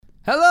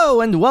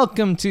Hello and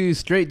welcome to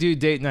Straight Dude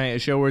Date Night, a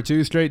show where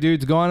two straight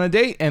dudes go on a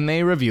date and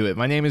they review it.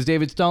 My name is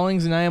David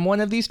Stallings and I am one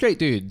of these straight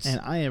dudes. And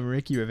I am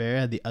Ricky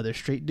Rivera, the other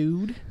straight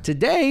dude.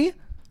 Today,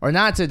 or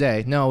not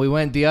today, no, we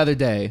went the other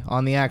day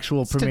on the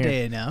actual premiere.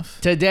 Today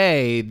enough.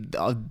 Today,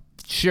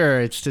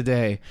 sure, it's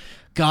today.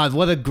 God,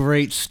 what a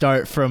great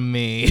start from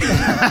me.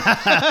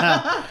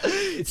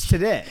 It's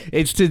today.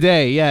 It's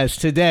today, yes,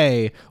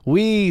 today.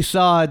 We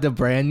saw the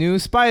brand new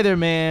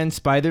Spider-Man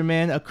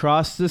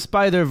Across the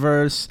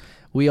Spider-Verse.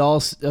 We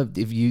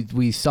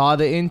saw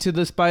the Into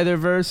the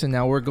Spider-Verse, and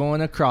now we're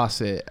going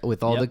across it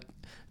with all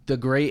the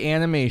great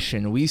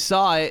animation. We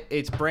saw it.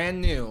 It's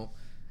brand new,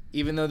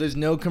 even though there's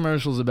no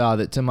commercials about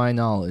it, to my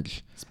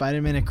knowledge.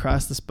 Spider-Man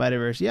Across the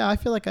Spider-Verse. Yeah, I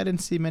feel like I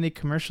didn't see many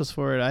commercials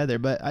for it either,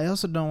 but I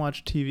also don't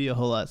watch TV a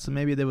whole lot, so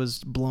maybe that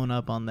was blown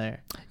up on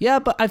there. Yeah,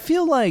 but I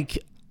feel like,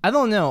 I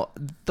don't know,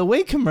 the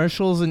way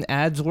commercials and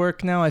ads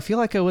work now, I feel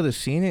like I would have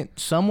seen it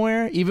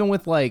somewhere, even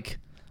with like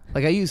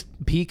I use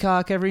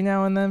Peacock every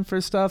now and then for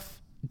stuff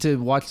to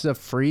watch stuff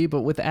free, but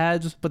with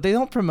ads, but they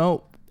don't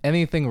promote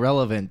anything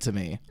relevant to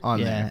me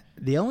on there.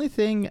 The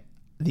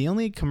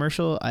only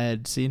commercial I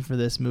had seen for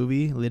this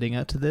movie leading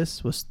up to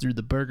this was through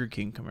the Burger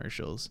King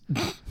commercials,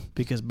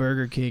 because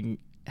Burger King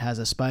has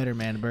a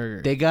Spider-Man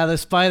burger. They got a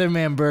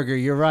Spider-Man burger,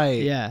 you're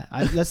right. Yeah,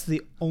 that's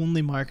the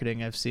only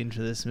marketing I've seen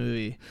for this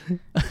movie.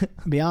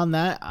 Beyond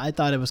that, I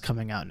thought it was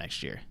coming out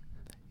next year.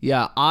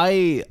 Yeah,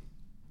 I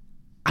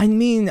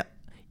mean,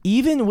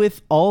 even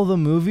with all the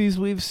movies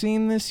we've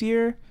seen this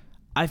year,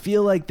 I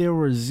feel like there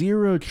were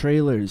zero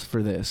trailers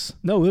for this.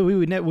 No,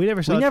 we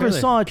never saw. We never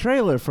saw a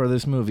trailer for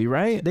this movie,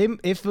 right?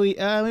 We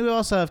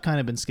also have kind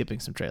of been skipping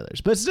some trailers,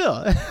 but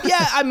still.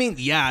 Yeah, I mean,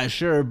 yeah,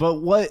 sure,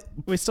 but what?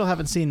 We still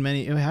haven't seen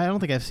many. I don't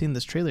think I've seen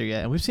this trailer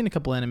yet, and we've seen a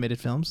couple animated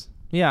films.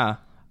 Yeah, I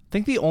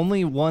think the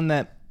only one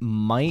that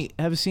might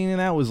have seen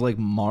that was like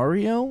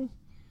Mario.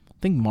 I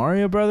think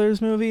Mario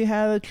Brothers movie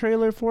had a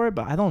trailer for it,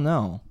 but I don't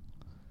know.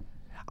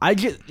 I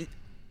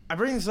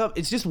bring this up.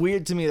 It's just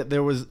weird to me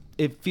that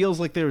it feels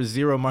like there was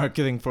zero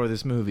marketing for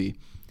this movie.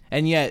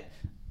 And yet,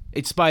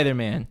 it's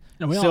Spider-Man.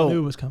 And we all knew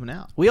it was coming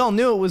out. We all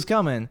knew it was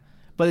coming,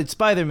 but it's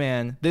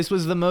Spider-Man. This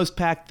was the most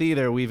packed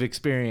theater we've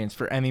experienced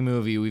for any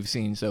movie we've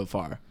seen so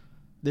far.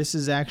 This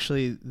is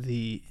actually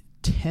the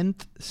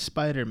 10th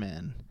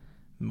Spider-Man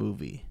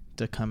movie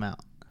to come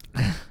out.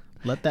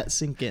 Let that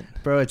sink in.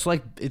 Bro, it's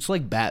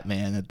like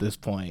Batman at this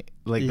point.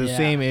 Like the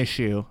same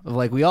issue.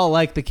 Like, we all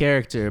like the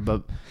character,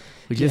 but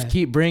we just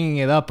keep bringing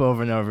it up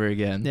over and over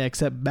again. Yeah,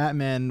 except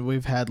Batman,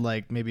 we've had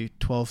like maybe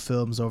 12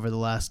 films over the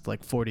last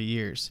like 40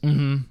 years.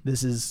 Mm-hmm.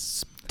 This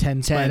is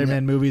 10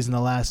 Spider-Man movies in the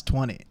last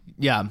 20.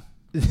 Yeah.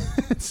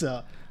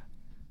 So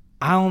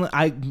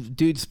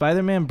dude,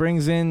 Spider-Man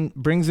brings in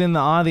the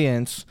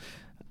audience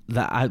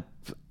that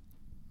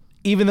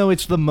even though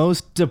it's the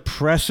most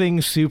depressing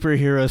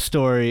superhero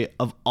story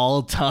of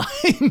all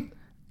time.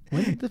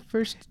 When did the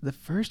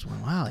first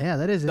one? Wow, yeah,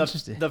 that is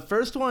interesting. The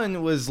first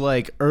one was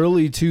like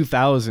early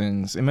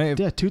 2000s.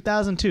 Yeah,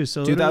 2002.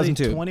 So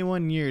 2002.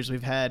 21 years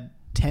we've had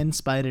 10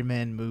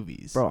 Spider-Man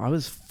movies. Bro, I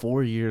was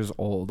 4 years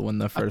old when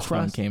the first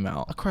one came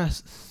out. Across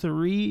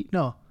three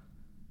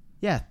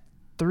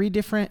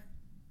different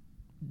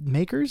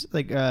makers,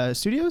 like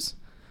studios.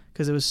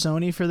 Because it was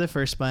Sony for the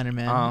first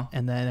Spider-Man,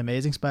 and then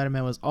Amazing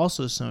Spider-Man was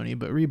also Sony,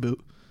 but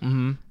reboot.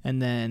 Mm-hmm.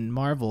 And then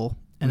Marvel,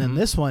 and then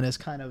this one is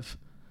kind of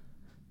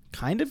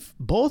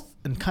both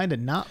and kind of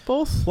not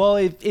both. Well,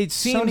 it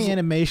seems Sony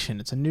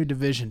Animation. It's a new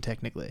division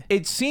technically.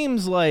 It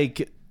seems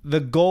like the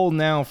goal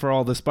now for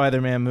all the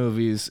Spider-Man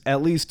movies,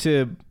 at least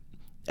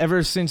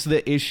ever since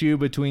the issue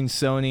between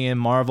Sony and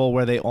Marvel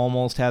where they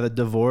almost had a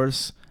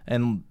divorce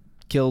and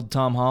killed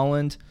Tom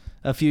Holland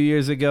a few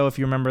years ago, if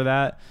you remember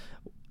that.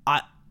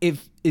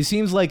 It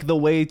seems like the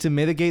way to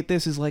mitigate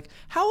this is like,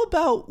 how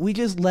about we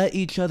just let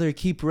each other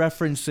keep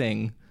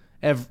referencing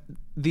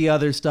the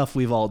other stuff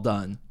we've all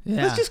done.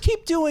 Yeah. Let's just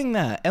keep doing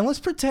that, and let's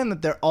pretend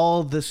that they're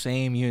all the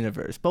same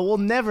universe. But we'll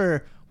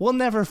never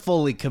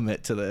fully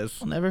commit to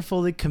this. We'll never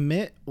fully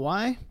commit.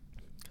 Why?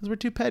 Because we're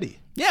too petty.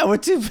 Yeah, we're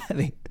too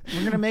petty.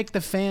 We're gonna make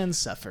the fans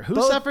suffer.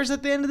 Who suffers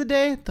at the end of the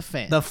day? The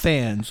fans. The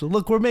fans.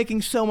 Look, we're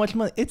making so much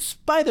money. It's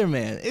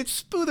Spider-Man.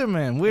 It's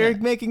Spooderman. We're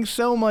making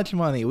so much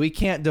money. We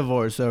can't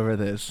divorce over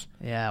this.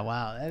 Yeah,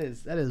 wow, that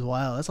is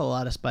wild. That's a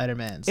lot of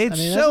Spider-Mans.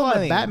 There's a lot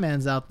of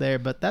Batmans out there,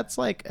 but that's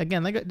like,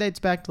 again, that dates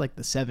back to like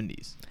the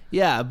 70s.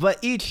 Yeah, but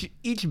each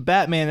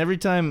Batman, every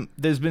time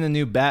there's been a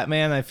new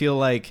Batman, I feel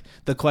like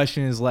the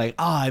question is like,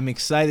 I'm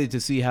excited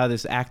to see how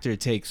this actor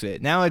takes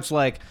it. Now it's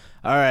like,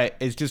 all right,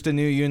 it's just a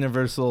new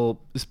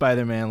Universal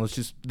Spider-Man.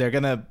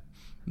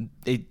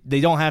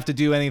 They don't have to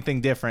do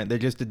anything different. They're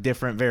just a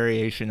different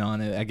variation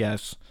on it, I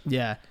guess.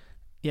 Yeah.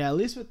 Yeah, at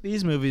least with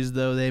these movies,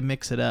 though, they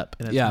mix it up,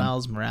 and it's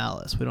Miles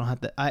Morales. We don't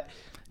have to...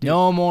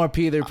 no more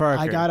Peter Parker.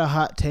 I got a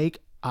hot take.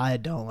 I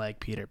don't like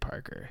Peter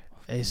Parker.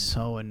 It's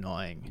so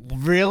annoying.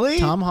 Really?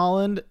 Tom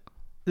Holland...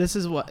 This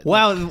is what...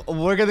 Wow,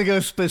 we're going to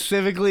go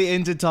specifically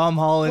into Tom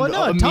Holland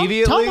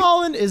immediately? Tom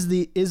Holland is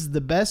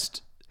the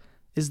best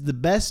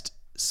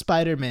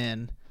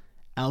Spider-Man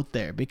out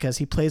there because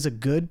he plays a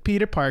good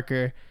Peter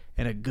Parker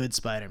and a good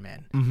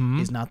Spider-Man. Mm-hmm.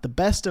 He's not the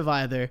best of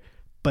either,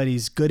 but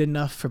he's good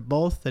enough for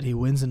both that he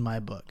wins in my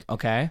book.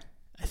 Okay.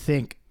 I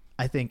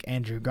think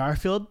Andrew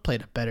Garfield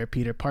played a better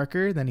Peter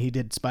Parker than he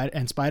did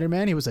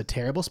Spider-Man. He was a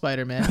terrible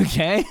Spider-Man.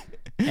 Okay.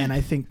 And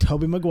I think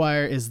Tobey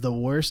Maguire is the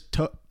worst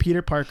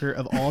Peter Parker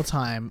of all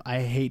time. I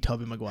hate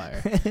Tobey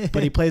Maguire,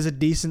 but he plays a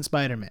decent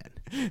Spider-Man.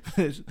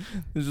 This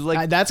is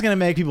like that's gonna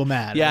make people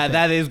mad. Yeah,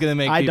 that is gonna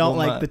make. I people don't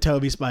like mad. the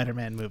Tobey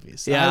Spider-Man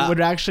movies. Yeah. I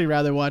would actually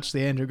rather watch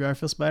the Andrew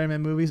Garfield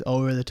Spider-Man movies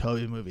over the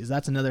Tobey movies.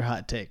 That's another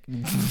hot take.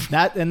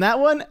 that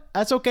one,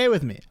 that's okay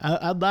with me.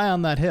 I'll die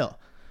on that hill.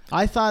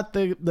 I thought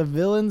the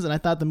villains and I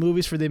thought the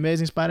movies for the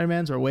Amazing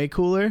Spider-Mans were way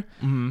cooler,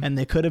 and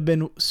they could have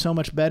been so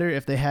much better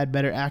if they had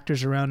better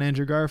actors around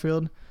Andrew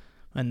Garfield,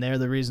 and they're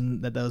the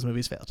reason that those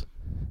movies failed.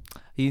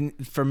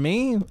 For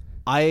me,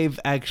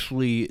 I've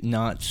actually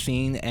not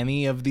seen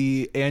any of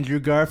the Andrew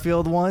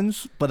Garfield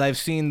ones, but I've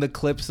seen the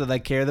clips that I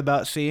cared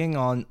about seeing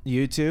on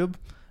YouTube.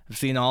 I've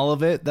seen all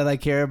of it that I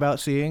care about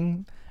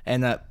seeing,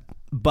 and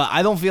but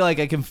I don't feel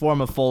like I can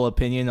form a full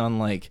opinion on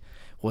like,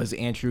 was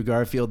Andrew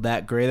Garfield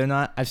that great or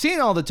not? I've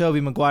seen all the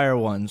Tobey Maguire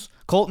ones.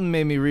 Colton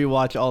made me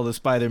rewatch all the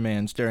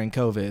Spider-Mans during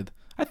COVID.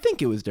 I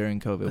think it was during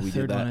COVID we did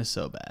that. The third one is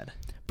so bad.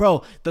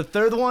 Bro, the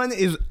third one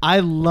is... I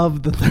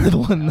love the third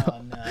one, though.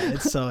 Oh, no.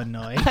 It's so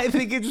annoying. I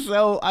think it's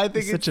so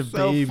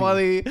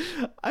funny.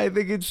 I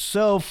think it's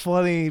so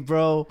funny,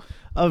 bro.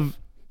 Of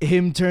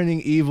him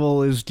turning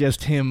evil is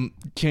just him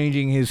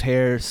changing his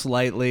hair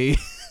slightly.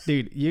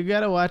 Dude, you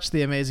gotta watch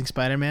The Amazing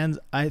Spider-Mans.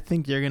 I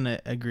think you're gonna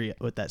agree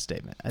with that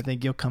statement. I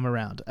think you'll come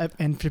around.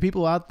 And for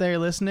people out there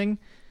listening,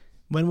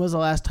 when was the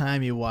last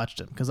time you watched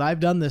them? Because I've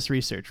done this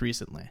research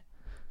recently.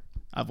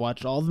 I've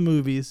watched all the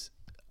movies.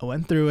 I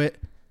went through it.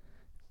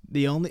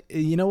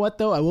 You know what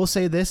though? I will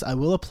say this. I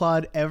will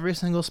applaud every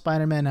single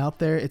Spider-Man out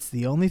there. It's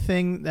the only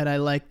thing that I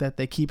like that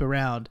they keep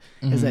around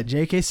is that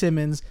J.K.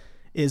 Simmons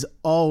is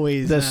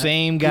always the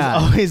same guy.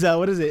 He's always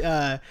what is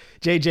it?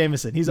 J.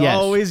 Jameson. He's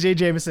always J.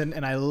 Jameson,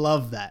 and I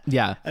love that.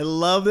 Yeah, I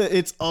love that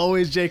it's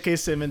always J.K.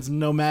 Simmons,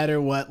 no matter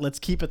what. Let's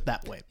keep it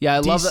that way. Yeah, I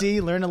love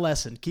DC, learn a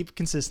lesson. Keep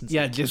consistency.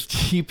 Yeah, just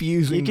keep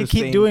using. You can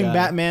keep doing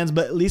Batmans,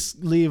 but at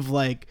least leave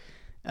like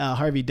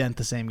Harvey Dent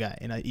the same guy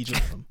in each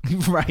of them.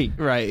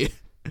 Right.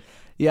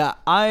 Yeah,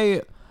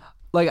 I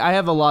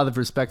have a lot of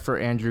respect for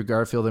Andrew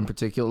Garfield in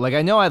particular. Like,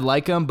 I know I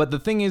like him, but the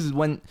thing is,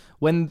 when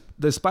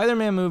the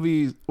Spider-Man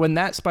movie, when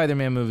that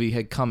Spider-Man movie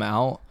had come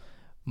out,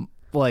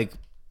 like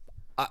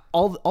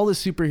all the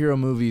superhero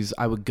movies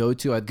I'd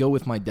go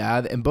with my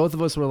dad, and both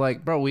of us were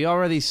like, bro, we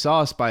already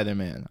saw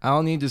Spider-Man. I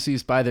don't need to see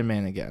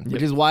Spider-Man again,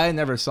 which is why I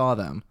never saw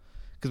them,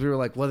 because we were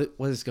like, what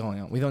is going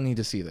on? We don't need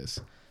to see this.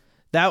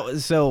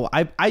 So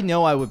I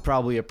know I would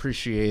probably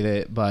appreciate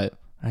it, but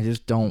I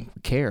just don't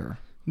care.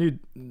 Dude,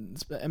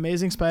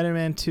 Amazing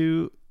Spider-Man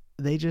 2,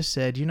 they just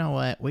said, you know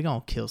what? We're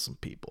going to kill some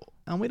people.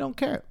 And we don't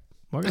care.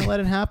 We're going to let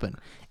it happen.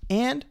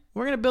 And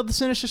we're going to build the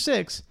Sinister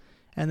Six.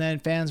 And then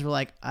fans were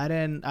like, I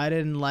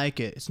didn't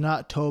like it. It's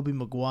not Tobey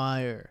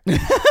Maguire.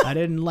 I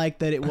didn't like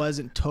that it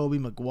wasn't Tobey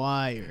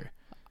Maguire.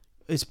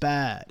 It's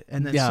bad.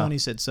 And then Sony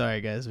said,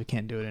 sorry, guys, we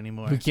can't do it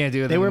anymore. We can't do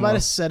it anymore. They were about to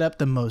set up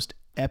the most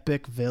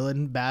epic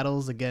villain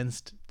battles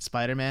against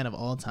Spider-Man of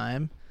all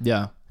time.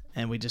 Yeah.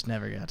 And we just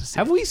never got to see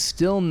Have we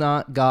still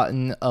not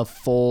gotten a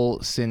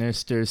full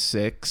Sinister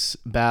Six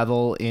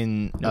battle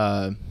in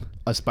a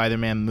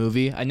Spider-Man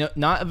movie? I know,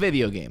 not a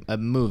video game, a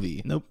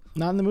movie. Nope,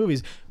 not in the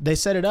movies. They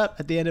set it up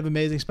at the end of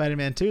Amazing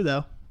Spider-Man 2,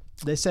 though.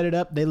 They set it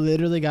up. They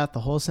literally got the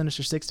whole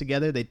Sinister Six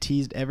together. They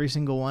teased every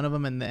single one of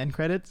them in the end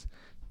credits.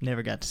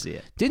 Never got to see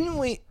it. Didn't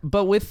we?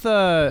 But with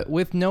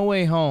No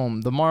Way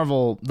Home, the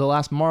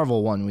last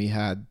Marvel one we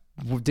had,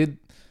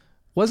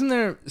 wasn't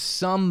there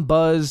some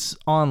buzz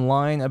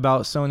online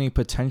about Sony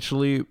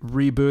potentially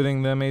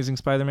rebooting the Amazing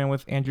Spider-Man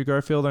with Andrew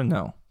Garfield, or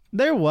no?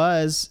 There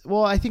was.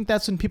 Well, I think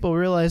that's when people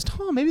realized,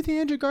 maybe the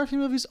Andrew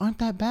Garfield movies aren't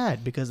that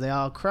bad, because they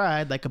all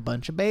cried like a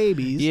bunch of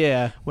babies.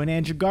 Yeah. When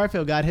Andrew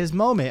Garfield got his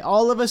moment,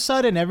 all of a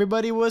sudden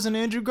everybody was an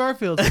Andrew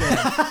Garfield fan,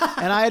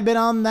 and I had been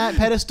on that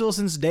pedestal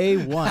since day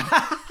one.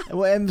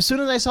 And as soon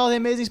as I saw the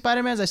Amazing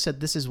Spider-Mans, I said,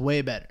 "This is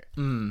way better.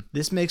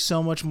 This makes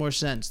so much more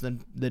sense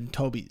than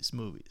Tobey's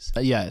movies."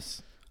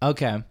 Yes.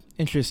 Okay.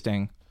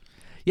 Interesting.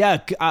 Yeah,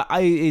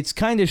 it's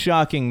kind of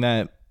shocking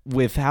that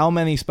with how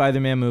many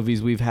Spider-Man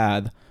movies we've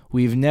had,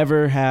 we've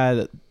never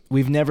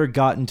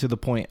gotten to the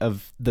point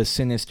of the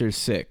Sinister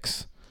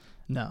Six.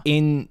 No.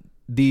 In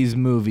these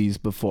movies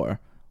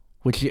before,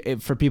 which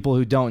for people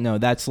who don't know,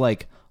 that's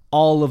like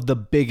all of the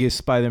biggest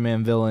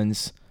Spider-Man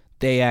villains,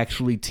 they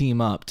actually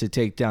team up to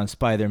take down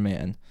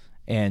Spider-Man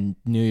and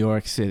New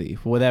York City,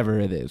 whatever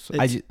it is.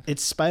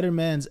 It's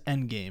Spider-Man's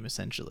Endgame,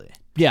 essentially.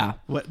 Yeah.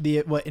 What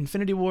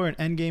Infinity War and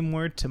Endgame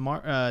were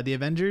to the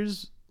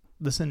Avengers,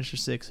 the Sinister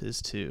Six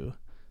is to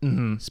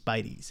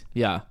Spidey's.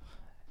 Yeah.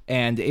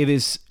 And it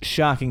is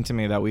shocking to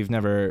me that we've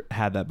never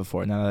had that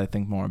before, now that I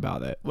think more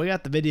about it. We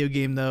got the video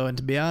game, though, and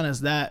to be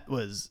honest, that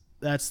was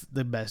That's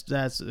the best.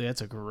 That's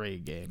a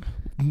great game.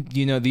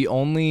 You know,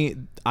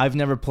 I've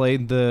never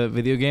played the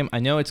video game. I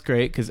know it's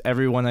great because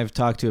everyone I've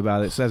talked to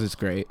about it says it's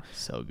great.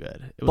 So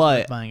good. It was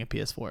worth buying a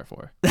PS4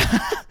 for.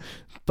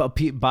 But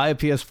buy a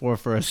PS4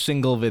 for a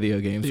single video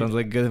game sounds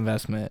like a good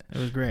investment. It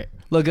was great.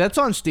 Look, that's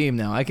on Steam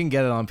now. I can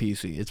get it on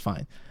PC. It's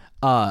fine.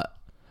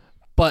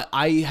 But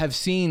I have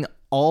seen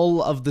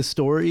all of the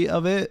story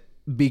of it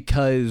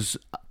because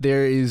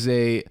there's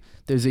a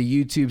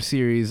YouTube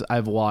series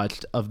I've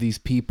watched of these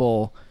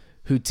people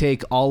who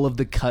take all of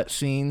the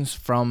cutscenes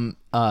from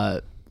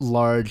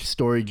large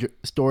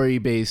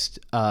story-based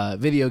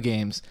video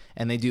games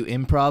and they do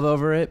improv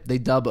over it. They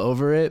dub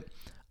over it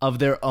of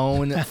their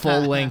own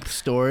full-length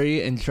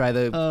story and try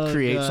to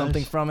create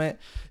something from it.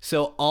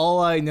 So all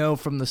I know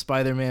from the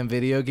Spider-Man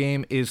video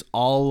game is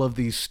all of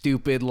these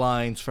stupid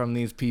lines from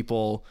these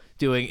people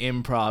doing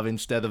improv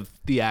instead of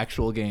the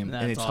actual game.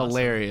 And it's awesome.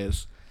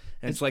 Hilarious.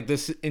 And it's like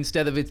this,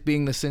 instead of it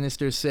being the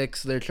Sinister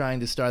Six, they're trying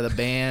to start a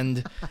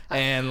band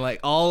and like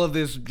all of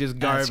this just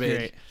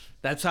garbage.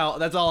 That's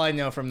all I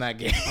know from that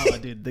game. Oh,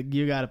 dude,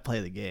 you got to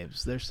play the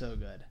games. They're so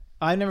good.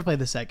 I never played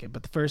the second,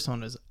 but the first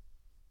one was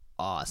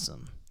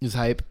awesome. It was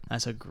hype.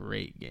 That's a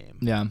great game.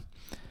 Yeah.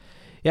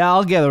 Yeah,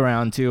 I'll get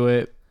around to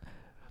it.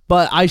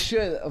 But I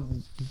should.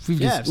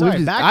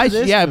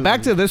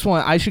 Back to this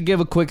one. I should give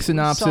a quick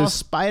synopsis. We saw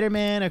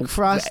Spider-Man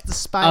across the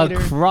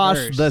Spider-Verse.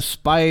 Across the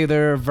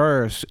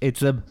Spider-Verse.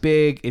 It's not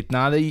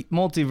a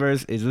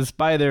multiverse. It's a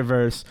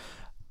Spider-Verse.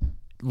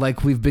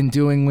 Like we've been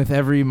doing with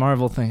every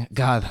Marvel thing.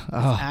 God.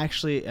 Oh. It's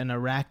actually an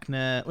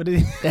arachna. What did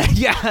he?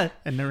 Yeah.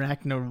 An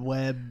arachno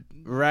web.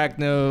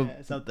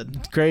 Something.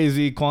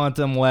 Crazy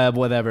quantum web,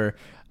 whatever.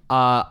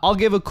 I'll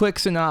give a quick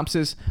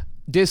synopsis.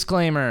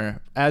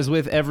 Disclaimer, as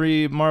with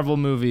every Marvel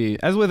movie,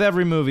 as with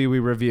every movie we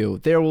review,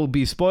 there will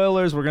be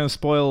spoilers. We're going to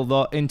spoil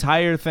the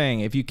entire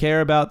thing. If you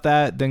care about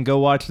that, then go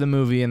watch the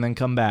movie and then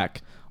come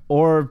back.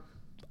 Or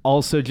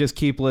also just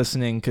keep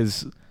listening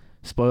because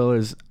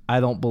spoilers, I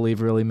don't believe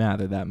really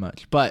matter that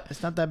much. But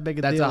it's not that big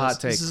a deal. That's a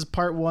hot take. This is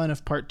part 1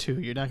 of part 2.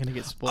 You're not going to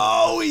get spoiled.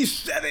 Oh, he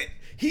said it.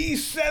 He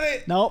said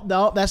it. No,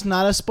 that's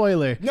not a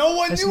spoiler. No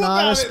one that's knew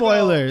not about a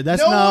spoiler. It,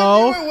 that's no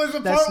no. one knew it was a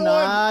that's part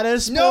not one. a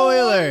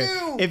spoiler. No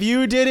one knew. If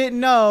you didn't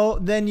know,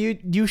 then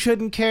you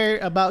shouldn't care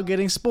about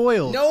getting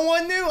spoiled. No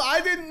one knew.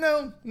 I didn't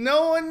know.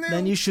 No one knew.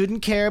 Then you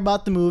shouldn't care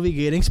about the movie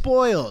getting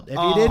spoiled. If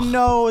you didn't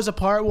know it was a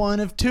part 1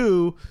 of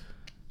 2,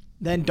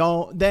 then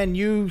don't. Then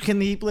you can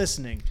keep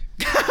listening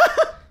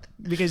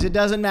because it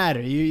doesn't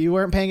matter. You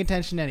weren't paying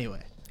attention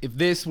anyway.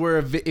 If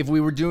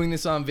we were doing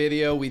this on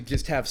video, we'd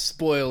just have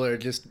spoiler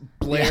just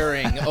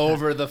blaring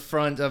over the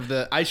front of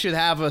the. I should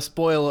have a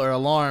spoiler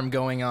alarm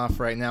going off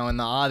right now in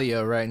the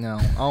audio right now.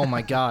 Oh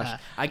my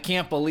gosh, I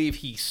can't believe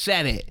he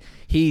said it.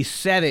 He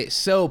said it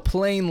so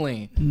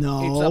plainly.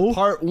 No, it's a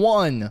part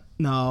 1.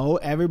 No,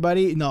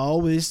 everybody.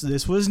 No,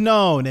 this was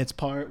known. It's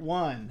part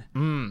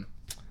 1.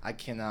 I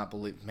cannot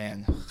believe,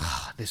 man.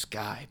 This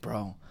guy,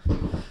 bro.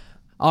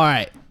 All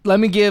right, let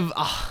me give.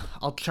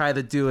 I'll try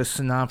to do a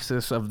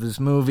synopsis of this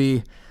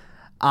movie.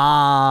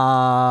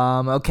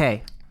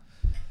 Okay.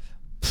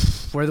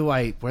 Where do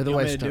I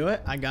start? Do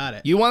it? I got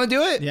it. You want to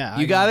do it? Yeah.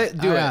 You got it?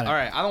 Do it. All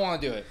right. I don't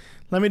want to do it.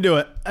 Let me do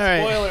it. All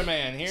right. Spoiler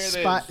man. Here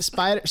it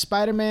is.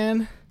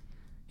 Spider-Man.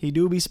 He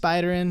do be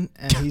spidering,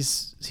 and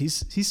he's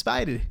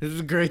spidered. This is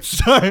a great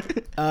start.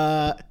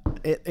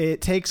 It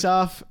takes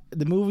off.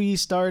 The movie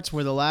starts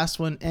where the last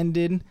one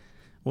ended,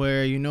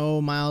 where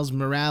Miles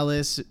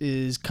Morales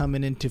is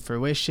coming into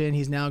fruition.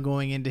 He's now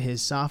going into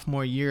his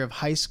sophomore year of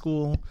high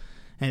school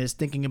and is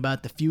thinking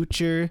about the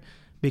future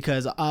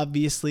because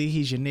obviously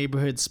he's your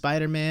neighborhood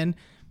Spider-Man,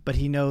 but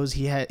he knows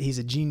he's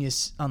a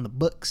genius on the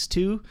books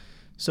too.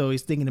 So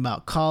he's thinking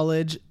about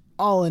college.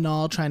 All in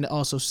all, trying to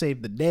also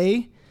save the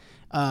day.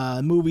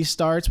 The movie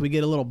starts. We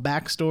get a little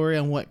backstory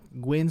on what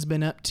Gwen's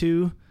been up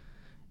to.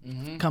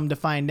 Mm-hmm. Come to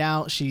find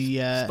out, she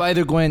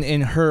Spider-Gwen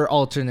in her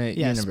alternate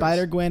universe.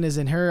 Spider-Gwen is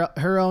in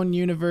her own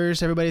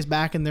universe. Everybody's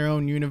back in their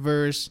own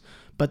universe,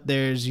 but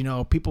there's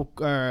people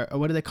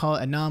what do they call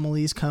it?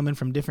 Anomalies coming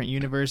from different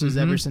universes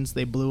ever since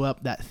they blew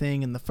up that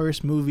thing in the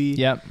first movie.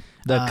 Yep,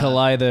 the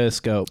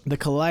kaleidoscope, the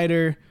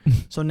collider.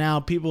 So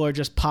now people are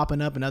just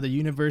popping up in other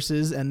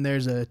universes, and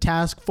there's a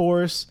task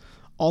force.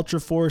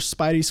 Ultra Force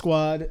Spidey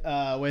Squad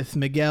with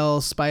Miguel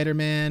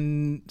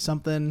Spider-Man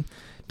something.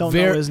 Don't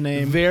know his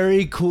name.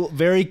 Very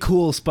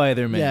cool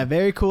Spider-Man. Yeah,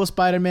 very cool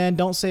Spider-Man.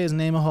 Don't say his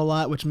name a whole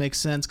lot, which makes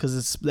sense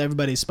because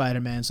everybody's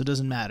Spider-Man, so it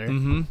doesn't matter.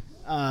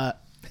 Mm-hmm.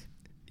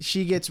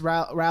 She gets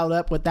riled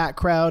up with that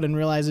crowd and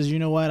realizes, you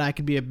know what, I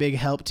could be a big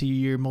help to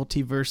your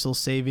multiversal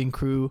saving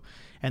crew.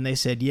 And they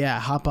said, yeah,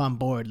 hop on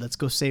board. Let's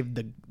go save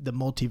the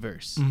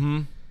multiverse.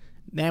 Mm-hmm.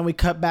 Then we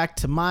cut back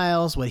to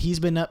Miles, what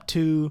he's been up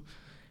to.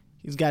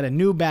 He's got a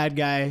new bad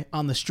guy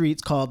on the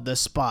streets called The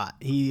Spot.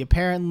 He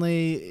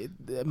apparently...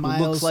 Miles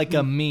looks like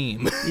a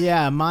meme.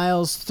 Yeah,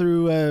 Miles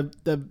threw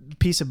a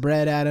piece of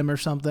bread at him or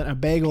something, a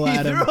bagel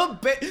at him.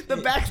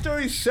 The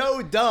backstory's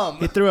so dumb.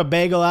 He threw a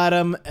bagel at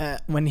him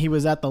when he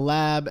was at the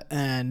lab,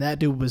 and that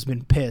dude has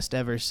been pissed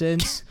ever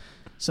since.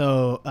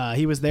 So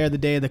he was there the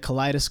day the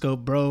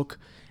kaleidoscope broke,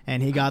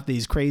 and he got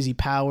these crazy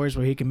powers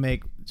where he can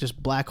make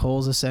just black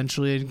holes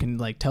essentially and can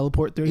like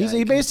teleport through.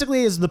 He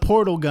basically is the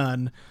portal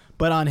gun,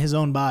 but on his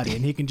own body,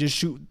 and he can just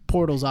shoot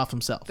portals off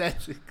himself.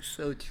 That's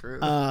so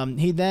true.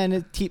 He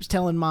then keeps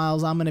telling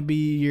Miles, "I'm gonna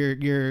be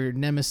your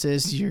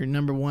nemesis, your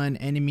number one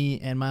enemy,"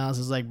 and Miles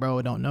is like, "Bro,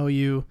 I don't know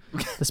you.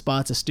 The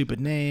Spot's a stupid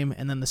name."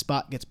 And then the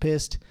Spot gets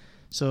pissed,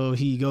 so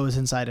he goes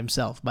inside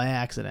himself by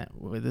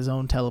accident with his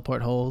own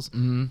teleport holes.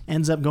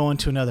 Ends up going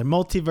to another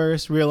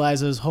multiverse.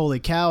 Realizes, holy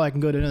cow, I can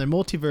go to another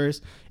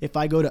multiverse. If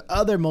I go to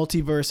other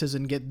multiverses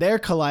and get their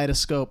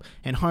kaleidoscope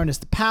and harness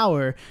the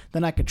power,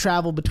 then I could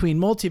travel between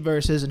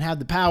multiverses and have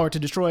the power to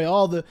destroy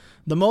all the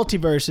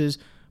multiverses.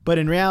 But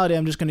in reality,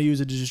 I'm just going to use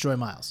it to destroy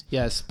Miles.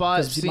 Yeah,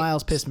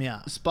 Miles pissed me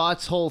off.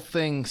 Spot's whole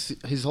thing,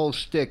 his whole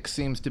shtick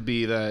seems to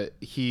be that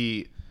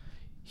he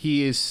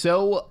is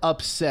so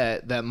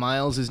upset that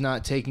Miles is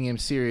not taking him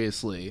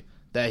seriously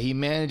that he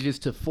manages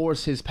to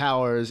force his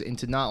powers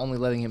into not only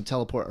letting him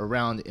teleport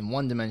around in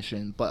one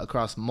dimension, but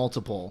across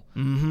multiple,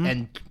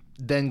 and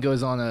then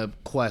goes on a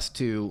quest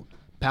to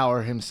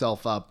power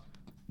himself up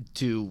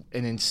to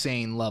an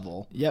insane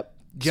level. Yep.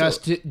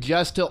 Just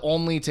to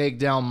only take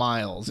down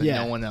Miles and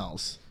no one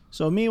else.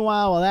 So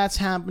meanwhile, while that's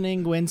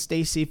happening, Gwen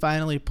Stacy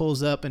finally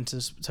pulls up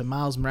into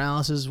Miles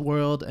Morales'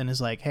 world and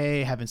is like,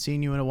 "Hey, haven't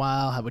seen you in a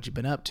while. What you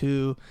been up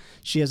to?"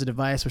 She has a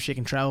device where she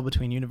can travel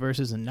between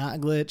universes and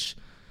not glitch.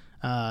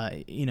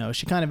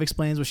 She kind of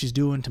explains what she's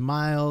doing to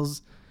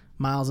Miles.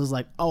 Miles is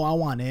like, "Oh, I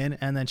want in,"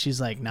 and then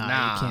she's like,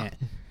 "Nah. You can't."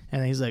 And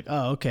then he's like,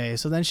 "Oh, okay."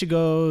 So then she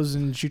goes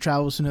and she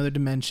travels to another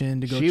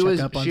dimension to go check up on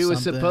something. She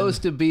was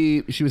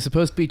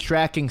supposed to be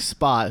tracking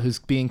Spot, who's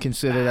being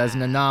considered as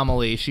an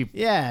anomaly. She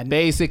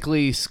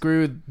basically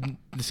screwed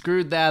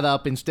that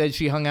up. Instead,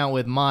 she hung out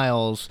with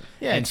Miles.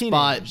 Yeah, and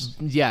teenagers.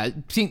 Spot.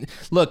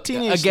 Look,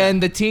 again,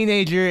 the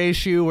teenager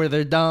issue where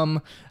they're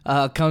dumb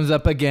comes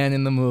up again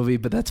in the movie,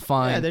 but that's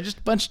fine. Yeah, they're just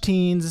a bunch of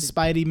teens.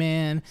 Spidey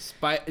man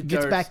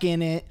gets back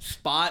in it.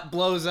 Spot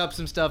blows up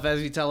some stuff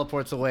as he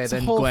teleports away. It's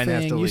then Gwen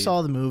has to leave. You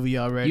saw the movie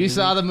already. You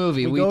saw the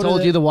movie. We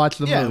told you to watch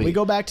the movie. Yeah, we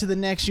go back to the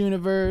next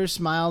universe.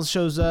 Miles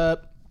shows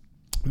up,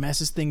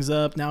 messes things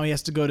up. Now he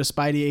has to go to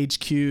Spidey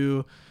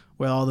HQ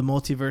where all the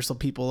multiversal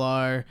people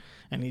are.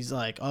 And he's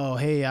like, "Oh,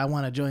 hey, I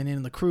want to join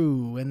in the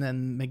crew." And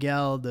then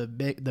Miguel, the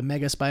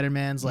Mega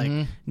Spider-Man's like,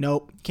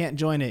 "Nope, can't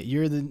join it.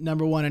 You're the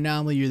number one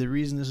anomaly. You're the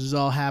reason this is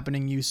all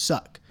happening. You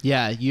suck."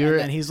 Yeah,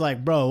 And he's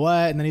like, "Bro,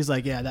 what?" And then he's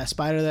like, "Yeah, that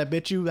spider that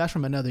bit you, that's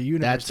from another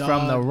universe. That's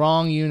from the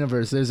wrong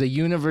universe. There's a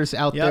universe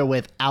out there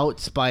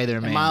without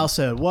Spider-Man." And Miles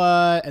said,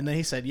 "What?" And then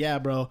he said, "Yeah,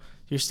 bro,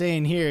 you're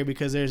staying here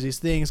because there's these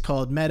things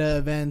called meta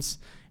events,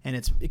 and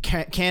it's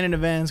canon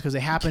events because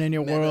they happen in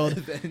your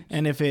world.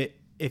 And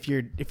if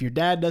your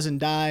dad doesn't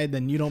die,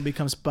 then you don't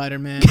become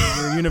Spider-Man.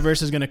 Your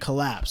universe is going to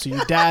collapse. So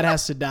your dad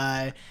has to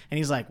die." And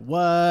he's like,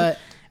 "What?"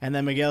 And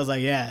then Miguel's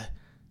like, "Yeah,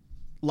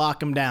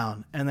 lock him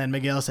down." And then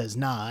Miguel says,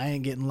 "Nah, I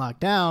ain't getting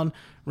locked down."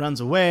 Runs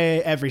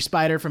away. Every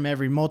spider from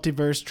every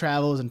multiverse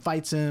travels and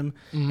fights him.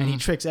 And he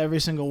tricks every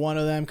single one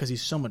of them because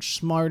he's so much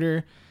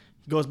smarter.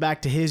 He goes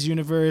back to his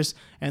universe.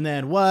 And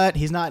then what?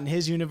 He's not in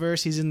his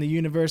universe. He's in the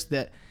universe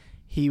that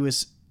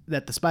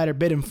the spider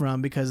bit him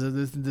from because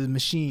of the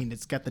machine.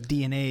 It's got the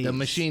DNA. The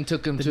machine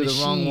took him to the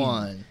wrong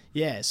one.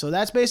 Yeah, so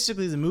that's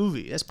basically the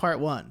movie. That's part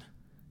one.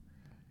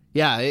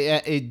 Yeah,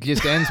 it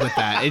just ends with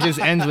that. It just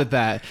ends with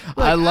that. Look,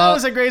 that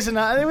was a great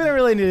synopsis. We don't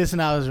really need a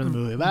synopsis for the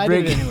movie, but I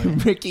did it anyway.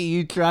 Ricky,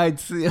 you tried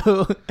so.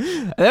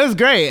 That was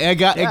great. It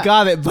got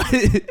it,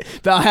 but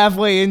about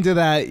halfway into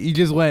that, you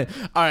just went,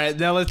 "All right,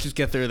 now let's just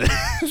get through this."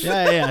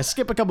 Yeah.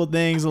 Skip a couple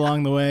things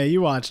along the way.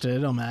 You watched it. It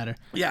don't matter.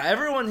 Yeah,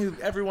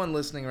 everyone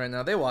listening right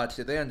now, they watched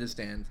it. They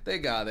understand. They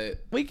got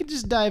it. We could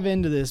just dive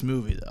into this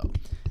movie, though.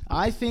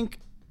 I think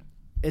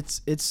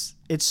it's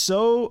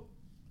so...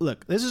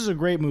 Look, this is a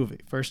great movie,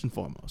 first and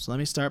foremost. Let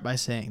me start by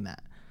saying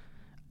that.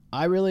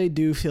 I really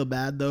do feel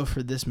bad, though,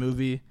 for this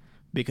movie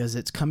because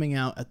it's coming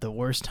out at the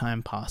worst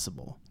time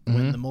possible.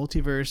 When the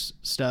multiverse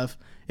stuff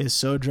is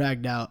so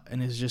dragged out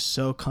and is just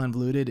so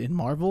convoluted in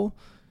Marvel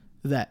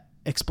that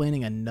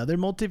explaining another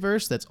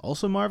multiverse that's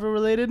also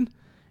Marvel-related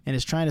and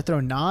is trying to throw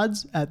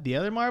nods at the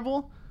other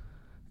Marvel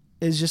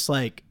is just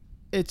like...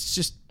 It's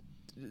just...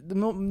 The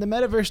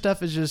metaverse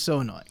stuff is just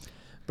so annoying.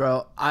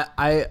 Bro,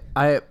 I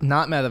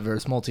not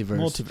metaverse,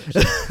 multiverse.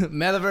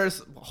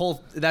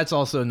 Metaverse, that's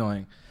also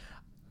annoying.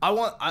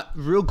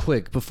 Real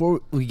quick,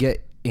 before we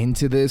get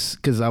into this,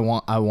 because I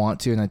want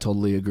to, and I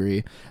totally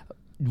agree.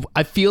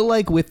 I feel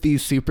like with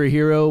these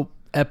superhero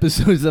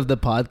episodes of the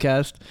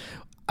podcast,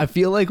 I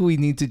feel like we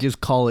need to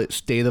just call it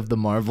State of the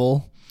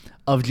Marvel,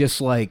 of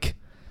just like,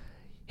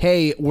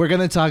 hey, we're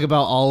going to talk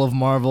about all of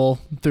Marvel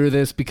through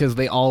this because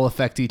they all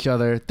affect each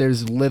other.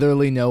 There's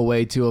literally no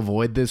way to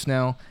avoid this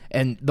now.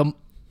 And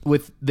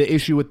with the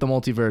issue with the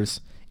multiverse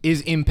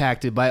is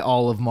impacted by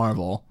all of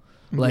Marvel.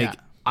 Like,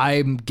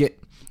 yeah.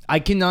 I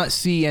cannot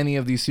see any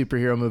of these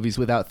superhero movies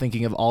without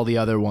thinking of all the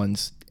other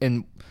ones.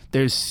 And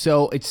it's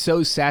so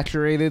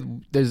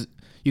saturated.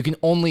 You can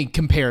only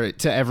compare it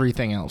to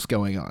everything else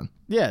going on.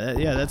 Yeah,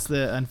 that's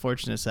the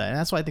unfortunate side. And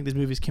that's why I think these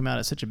movies came out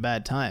at such a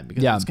bad time,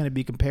 because it's going to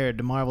be compared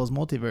to Marvel's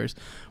multiverse,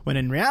 when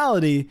in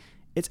reality,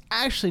 it's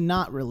actually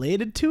not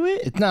related to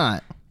it. It's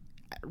not.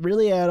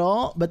 Really at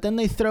all. But then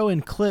they throw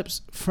in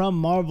clips from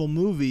Marvel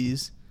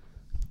movies,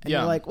 and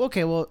you're like,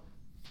 okay, well,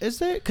 is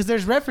there? Because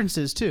there's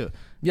references, too.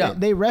 Yeah.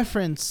 They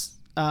reference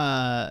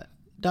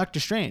Doctor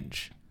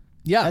Strange.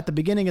 Yeah. At the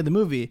beginning of the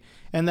movie.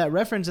 And that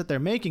reference that they're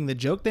making, the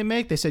joke they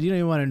make, they said, you don't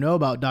even want to know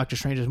about Doctor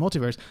Strange's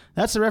multiverse.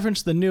 That's a reference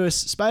to the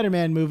newest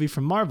Spider-Man movie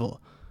from Marvel.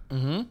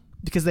 Mm-hmm.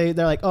 Because they're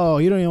like, oh,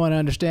 you don't even want to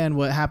understand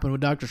what happened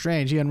with Doctor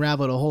Strange. He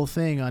unraveled a whole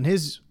thing on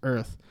his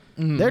Earth.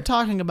 Mm-hmm. They're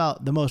talking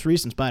about the most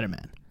recent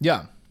Spider-Man.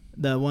 Yeah.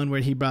 The one where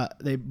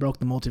they broke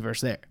the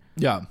multiverse there.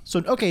 Yeah.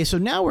 So, okay, so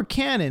now we're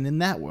canon in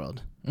that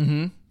world.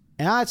 Mm-hmm.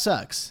 And that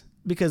sucks.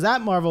 Because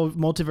that Marvel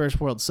multiverse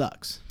world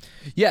sucks.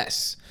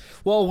 Yes.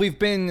 Well, we've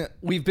been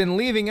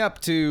leading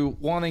up to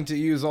wanting to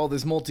use all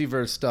this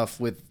multiverse stuff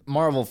with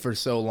Marvel for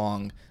so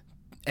long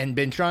and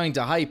been trying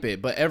to hype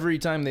it, but every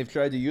time they've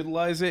tried to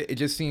utilize it, it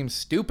just seems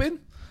stupid,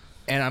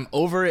 and I'm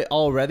over it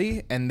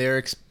already, and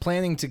they're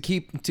planning to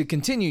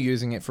continue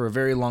using it for a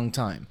very long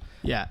time.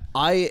 Yeah.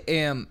 I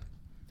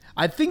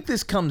think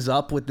this comes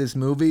up with this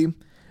movie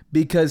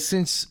because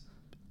since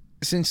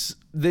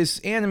this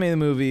animated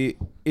movie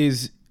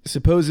is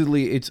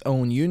supposedly its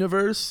own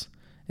universe,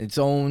 its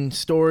own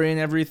story and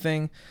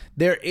everything,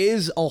 there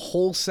is a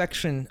whole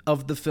section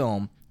of the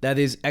film that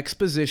is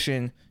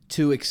exposition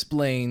to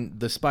explain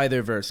the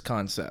Spider-Verse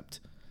concept.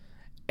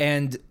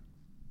 And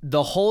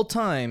the whole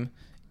time,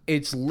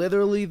 it's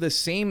literally the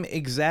same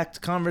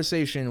exact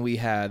conversation we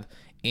had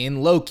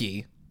in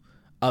Loki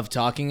of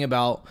talking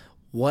about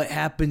what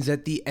happens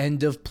at the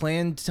end of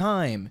planned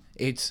time.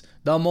 It's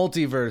the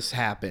multiverse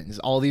happens.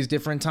 All these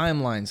different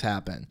timelines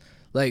happen.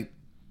 Like,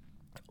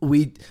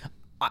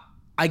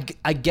 I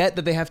get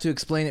that they have to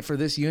explain it for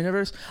this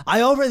universe.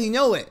 I already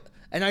know it,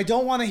 and I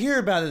don't want to hear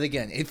about it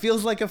again. It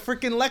feels like a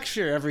freaking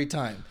lecture every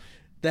time.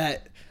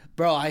 That,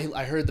 bro,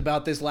 I heard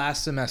about this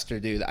last semester,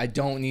 dude. I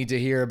don't need to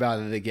hear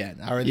about it again.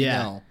 I already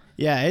know.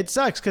 Yeah, it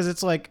sucks because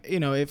it's like,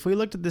 if we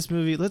looked at this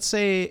movie, let's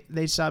say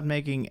they stopped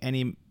making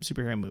any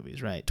superhero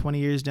movies, right? 20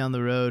 years down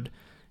the road,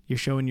 you're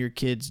showing your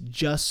kids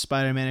just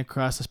Spider-Man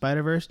Across the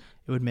Spider-Verse,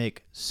 it would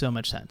make so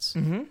much sense.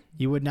 Mm-hmm.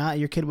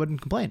 Your kid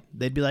wouldn't complain.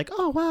 They'd be like,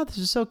 oh, wow, this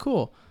is so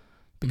cool.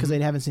 Because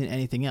they haven't seen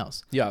anything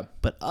else. Yeah.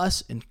 But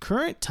us in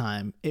current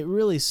time, it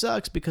really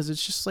sucks because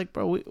it's just like,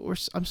 bro,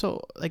 I'm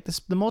so like this.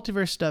 The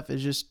multiverse stuff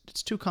is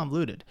it's too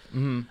convoluted.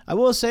 Mm-hmm. I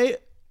will say,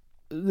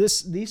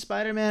 these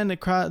Spider-Man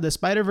the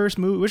Spider-Verse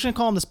movie, we're just gonna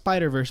call them the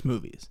Spider-Verse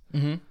movies.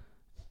 Mm-hmm.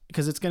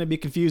 Because it's gonna be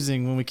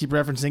confusing when we keep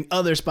referencing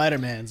other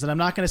Spider-Mans, and I'm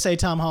not gonna say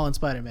Tom Holland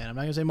Spider-Man. I'm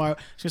not gonna say Marvel.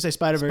 I'm just gonna say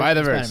Spider-Verse.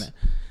 Spider-Man.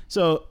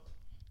 So,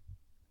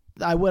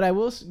 what I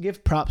will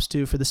give props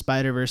to for the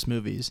Spider-Verse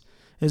movies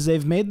is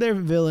they've made their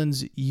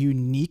villains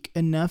unique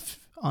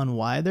enough on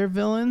why they're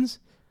villains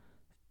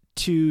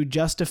to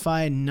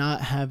justify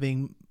not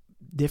having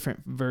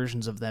different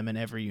versions of them in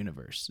every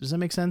universe. Does that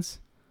make sense?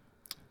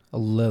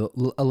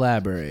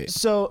 Elaborate.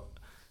 So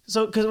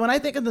because when I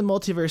think of the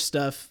multiverse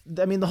stuff,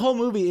 I mean, the whole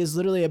movie is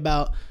literally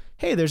about,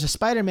 hey, there's a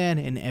Spider-Man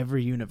in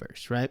every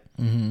universe, right?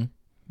 Mm-hmm.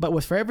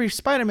 But for every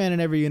Spider-Man in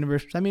every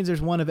universe, that means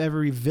there's one of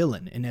every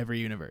villain in every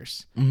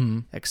universe. Mm-hmm.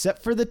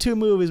 Except for the two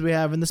movies we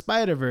have in the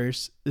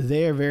Spider-Verse,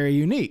 they are very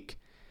unique.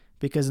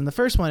 Because in the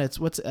first one,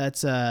 what's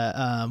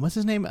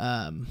his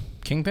name?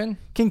 Kingpin?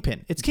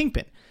 Kingpin. It's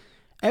Kingpin.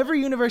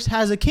 Every universe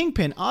has a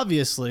Kingpin,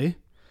 obviously.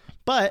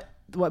 But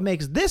what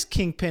makes this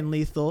Kingpin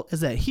lethal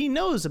is that he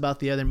knows about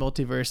the other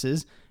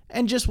multiverses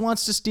and just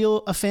wants to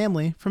steal a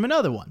family from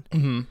another one.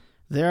 Mm-hmm.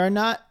 There are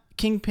not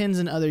Kingpins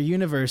in other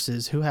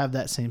universes who have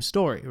that same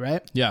story,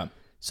 right? Yeah.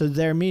 So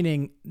they're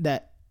meaning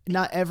that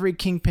not every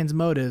Kingpin's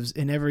motives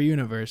in every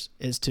universe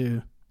is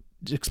to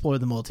explore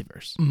the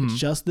multiverse. Mm-hmm. It's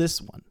just this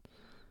one.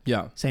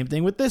 Yeah. Same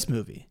thing with this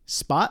movie.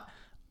 Spot,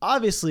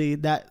 obviously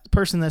that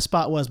person that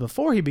Spot was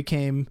before he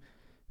became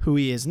who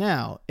he is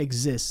now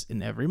exists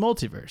in every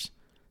multiverse.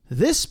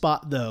 This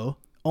Spot, though,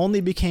 only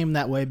became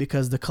that way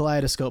because the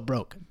kaleidoscope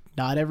broke.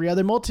 Not every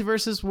other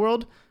multiverse's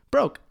world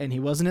broke, and he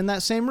wasn't in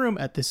that same room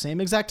at the same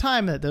exact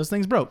time that those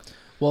things broke.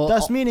 Well,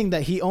 thus meaning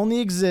that he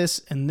only exists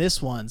in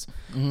this one's.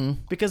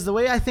 Mm-hmm. Because the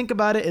way I think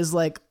about it is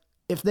like,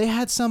 if they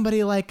had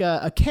somebody like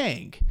a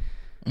Kang,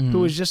 mm-hmm. who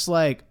was just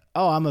like,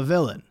 oh, I'm a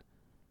villain,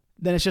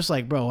 then it's just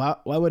like, bro,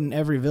 why wouldn't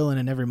every villain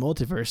in every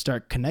multiverse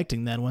start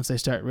connecting then once they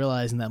start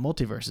realizing that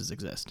multiverses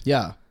exist?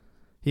 Yeah.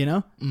 You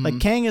know? Mm-hmm. Like,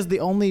 Kang is the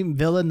only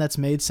villain that's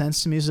made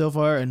sense to me so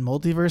far in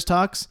multiverse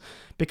talks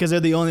because they're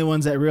the only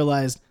ones that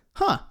realized,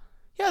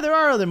 yeah, there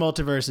are other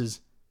multiverses.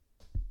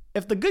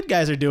 If the good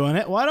guys are doing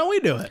it, why don't we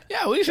do it?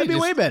 Yeah, we should be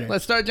way better.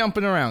 Let's start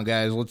jumping around,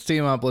 guys. Let's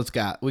team up. We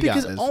got this.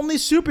 Because only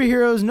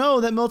superheroes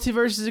know that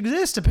multiverses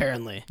exist,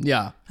 apparently.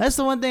 Yeah. That's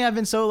the one thing I've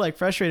been so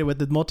frustrated with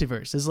the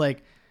multiverse. Is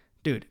like,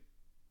 dude,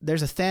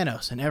 there's a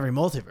Thanos in every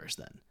multiverse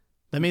then.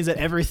 That means that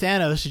every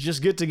Thanos should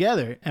just get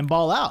together and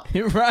ball out.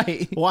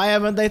 Right. Why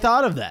haven't they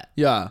thought of that?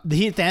 Yeah.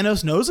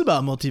 Thanos knows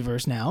about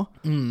multiverse now.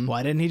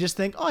 Why didn't he just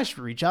think, I should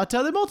reach out to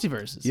other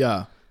multiverses?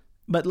 Yeah.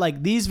 But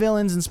like these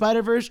villains in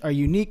Spider-Verse are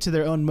unique to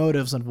their own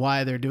motives on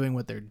why they're doing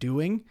what they're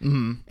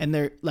doing. And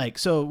they're like,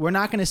 so we're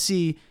not going to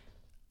see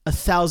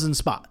 1,000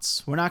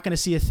 spots. We're not going to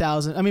see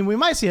 1,000. I mean, we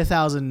might see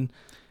 1,000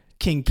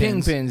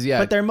 kingpins, yeah.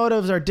 But their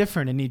motives are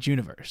different in each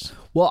universe.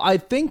 Well, I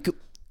think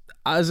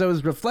as I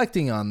was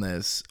reflecting on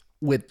this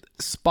with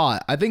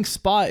Spot, I think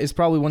Spot is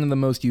probably one of the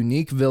most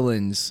unique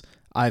villains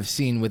I've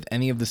seen with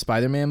any of the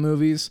Spider-Man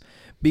movies,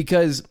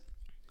 because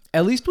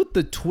at least with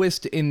the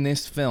twist in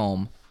this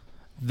film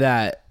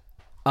that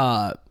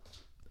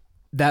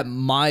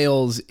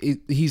Miles,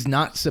 he's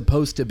not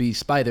supposed to be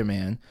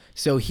Spider-Man,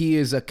 so he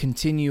is a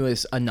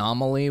continuous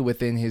anomaly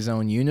within his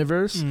own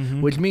universe,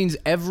 which means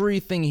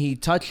everything he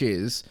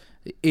touches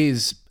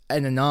is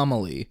an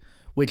anomaly,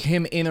 which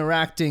him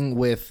interacting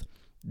with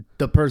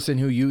the person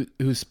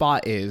who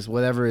Spot is,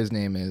 whatever his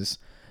name is,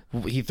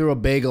 he threw a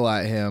bagel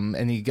at him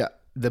and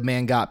the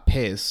man got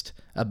pissed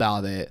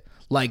about it.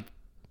 Like,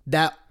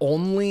 that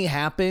only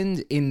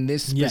happened in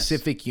this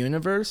specific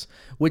universe,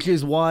 which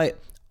is why...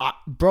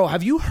 bro,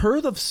 have you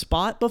heard of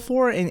Spot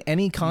before in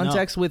any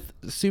context with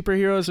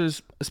superheroes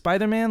or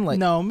Spider-Man? Like,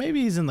 no,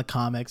 maybe he's in the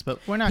comics, but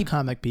we're not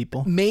comic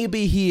people.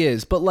 Maybe he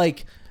is, but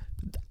like,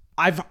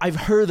 I've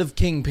heard of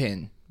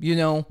Kingpin, you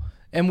know,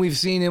 and we've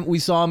seen him. We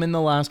saw him in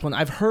the last one.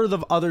 I've heard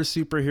of other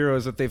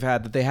superheroes that they've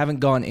had that they haven't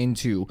gone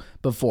into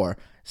before.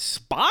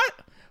 Spot?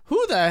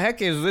 Who the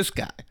heck is this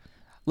guy?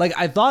 Like,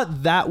 I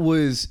thought that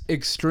was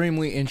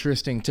extremely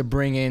interesting to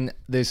bring in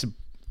this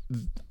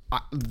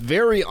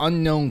very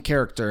unknown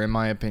character, in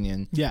my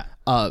opinion. Yeah.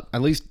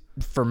 At least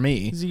for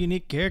me. He's a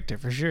unique character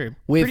for sure.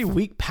 Pretty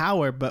weak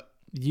power, but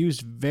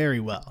used very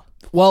well.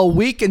 Well,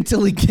 weak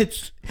until he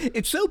gets...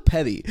 It's so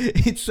petty.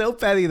 It's so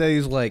petty that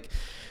he's like,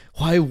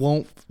 why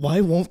won't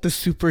the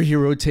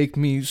superhero take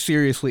me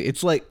seriously?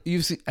 It's like,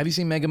 have you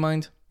seen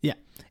Megamind? Yeah.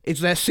 It's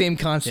that same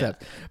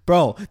concept. Yeah.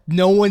 Bro,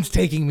 no one's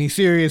taking me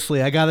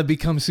seriously. I gotta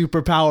become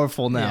super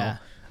powerful now. Yeah.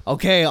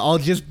 Okay,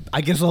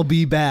 I guess I'll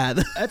be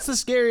bad. That's the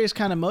scariest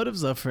kind of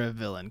motives, though, for a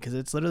villain, because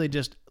it's literally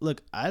just,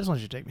 look, I just want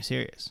you to take me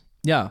serious.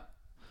 Yeah.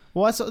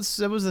 Well, it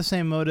was the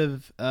same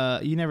motive.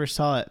 You never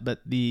saw it, but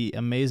the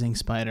Amazing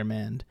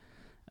Spider-Man,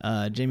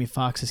 Jamie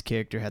Foxx's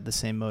character had the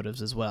same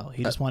motives as well.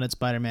 He just wanted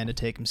Spider-Man to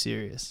take him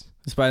serious.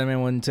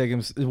 Spider-Man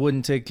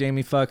wouldn't take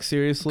Jamie Foxx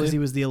seriously? Because he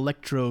was the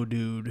Electro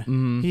dude.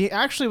 Mm-hmm. He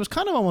actually was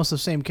kind of almost the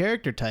same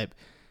character type.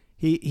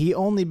 He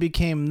only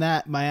became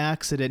that by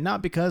accident,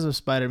 not because of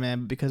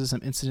Spider-Man, but because of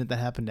some incident that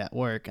happened at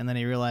work. And then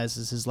he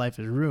realizes his life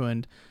is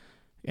ruined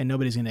and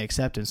nobody's going to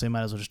accept him, so he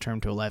might as well just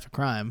turn to a life of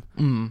crime.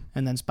 Mm.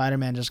 And then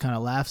Spider-Man just kind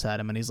of laughs at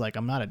him, and he's like,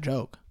 I'm not a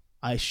joke.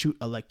 I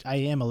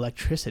am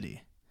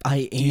electricity.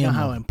 Do you know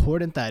how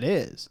important that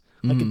is?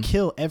 I could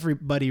kill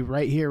everybody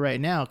right here, right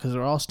now, because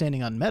they're all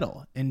standing on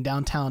metal in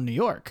downtown New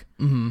York.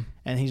 Mm-hmm.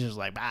 And he's just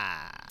like,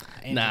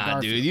 nah,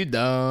 Garfield. Dude, you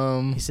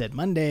dumb. He said,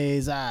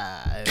 Mondays,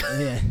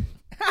 yeah.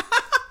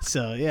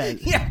 So,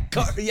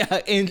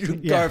 yeah. Andrew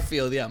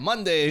Garfield,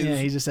 Mondays. Yeah,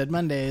 he just said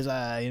Mondays,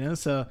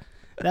 so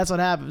that's what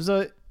happened.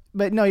 So,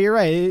 but no, you're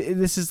right.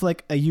 This is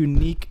like a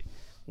unique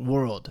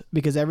world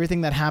because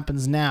everything that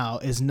happens now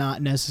is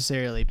not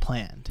necessarily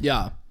planned.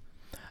 Yeah.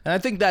 And I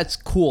think that's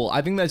cool.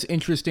 I think that's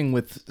interesting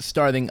with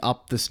starting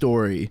up the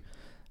story.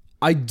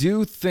 I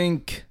do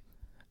think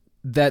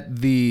that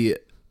the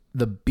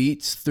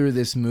beats through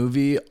this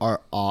movie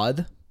are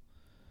odd.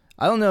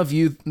 I don't know if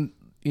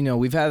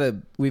we've had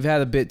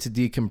a bit to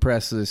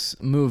decompress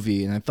this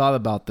movie, and I thought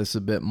about this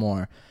a bit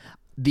more.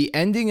 The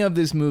ending of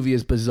this movie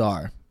is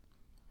bizarre.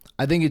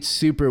 I think it's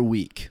super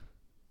weak.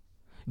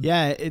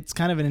 Yeah, it's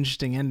kind of an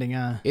interesting ending.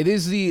 It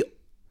is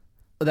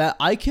that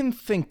I can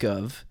think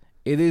of.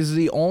 It is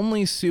the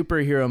only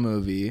superhero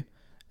movie,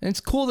 and it's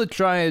cool to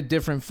try a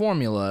different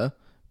formula,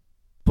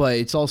 but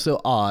it's also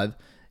odd.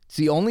 It's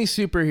the only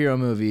superhero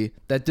movie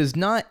that does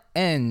not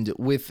end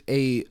with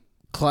a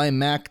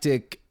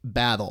climactic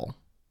battle.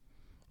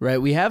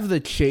 Right, we have the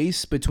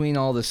chase between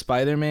all the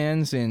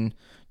Spider-Mans in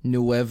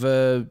New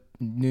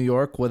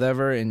York,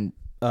 whatever, in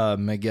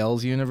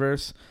Miguel's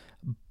universe.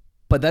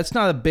 But that's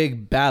not a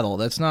big battle.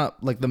 That's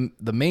not like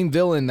the main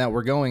villain that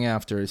we're going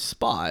after is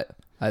Spot,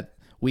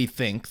 we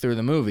think, through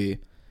the movie.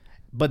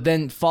 But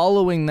then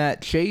following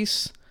that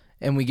chase,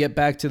 and we get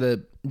back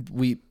to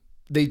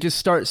they just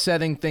start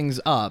setting things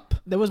up.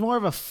 There was more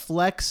of a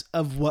flex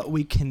of what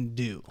we can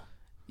do.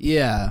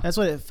 Yeah. That's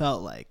what it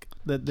felt like.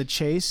 The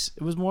chase,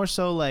 it was more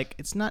so like,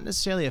 it's not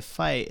necessarily a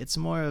fight. It's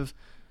more of,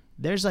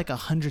 there's like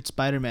 100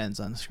 Spider-Mans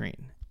on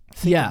screen.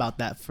 Think about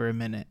that for a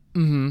minute.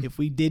 Mm-hmm. If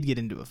we did get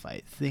into a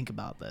fight, think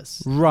about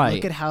this. Right.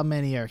 Look at how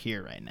many are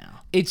here right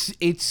now.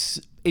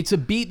 It's a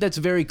beat that's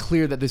very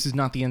clear that this is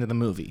not the end of the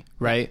movie,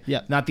 right?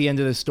 Yeah. Not the end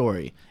of the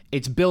story.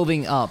 It's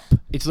building up.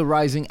 It's the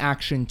rising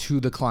action to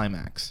the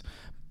climax.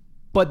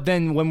 But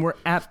then when we're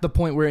at the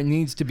point where it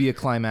needs to be a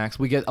climax,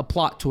 we get a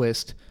plot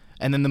twist,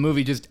 and then the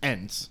movie just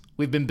ends.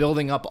 We've been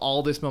building up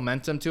all this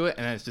momentum to it,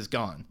 and then it's just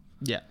gone.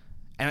 Yeah.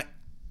 And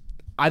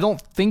I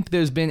don't think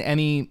there's been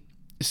any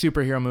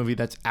superhero movie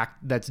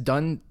that's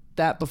done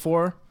that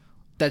before.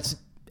 That's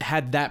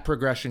had that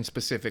progression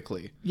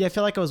specifically. Yeah, I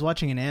feel like I was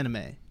watching an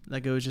anime.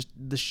 Like it was just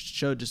the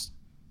show just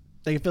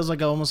like it feels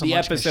like almost the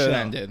episode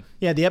ended.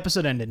 Yeah, the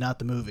episode ended, not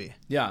the movie.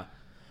 Yeah,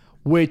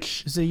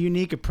 which is a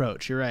unique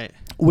approach. You're right.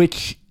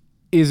 Which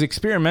is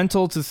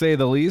experimental to say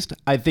the least.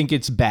 I think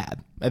it's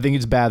bad. I think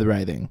it's bad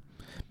writing,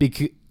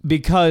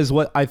 because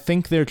what I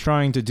think they're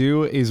trying to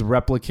do is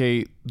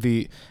replicate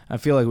I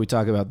feel like we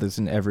talk about this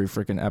in every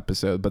freaking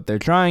episode, but they're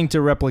trying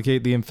to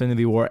replicate the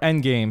Infinity War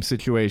Endgame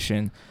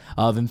situation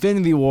of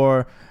Infinity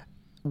War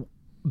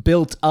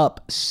built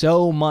up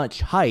so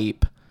much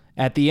hype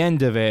at the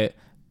end of it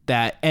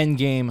that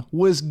Endgame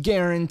was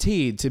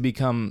guaranteed to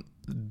become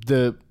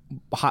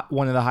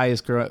one of the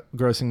highest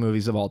grossing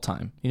movies of all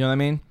time. You know what I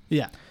mean?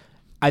 Yeah.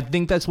 I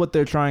think that's what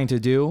they're trying to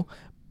do,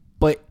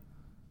 but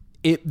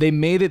they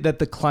made it that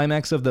the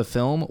climax of the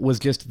film was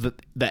just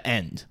the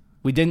end.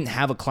 We didn't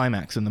have a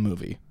climax in the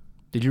movie.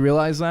 Did you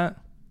realize that?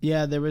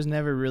 Yeah, there was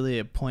never really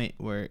a point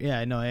where... Yeah,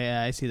 I know.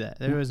 I see that.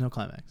 There was no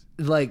climax.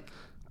 Like,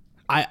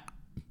 I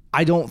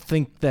don't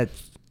think that...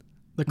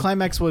 The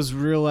climax was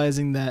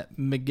realizing that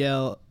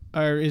Miguel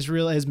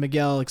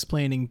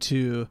explaining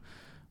to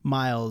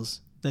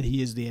Miles that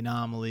he is the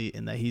anomaly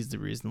and that he's the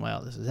reason why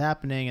all this is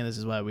happening and this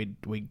is why we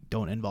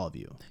don't involve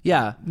you.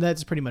 Yeah.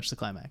 That's pretty much the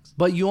climax.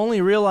 But you only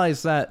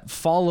realize that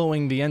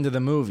following the end of the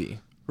movie,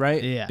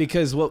 right? Yeah.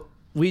 Because what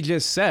we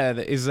just said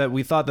is that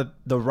we thought that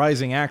the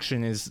rising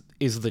action is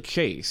the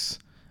chase.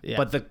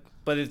 Yeah.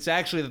 But it's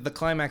actually that the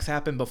climax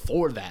happened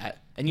before that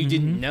and you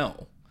didn't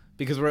know.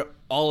 Because we're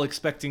all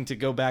expecting to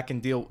go back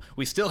and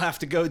we still have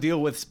to go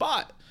deal with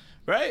Spot,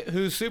 right?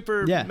 Who's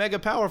super mega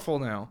powerful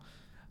now.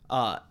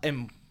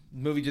 And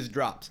movie just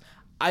drops.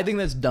 I think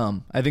that's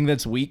dumb. I think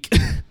that's weak.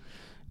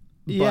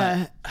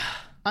 Yeah.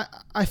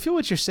 I feel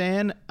what you're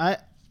saying.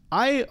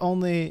 I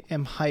only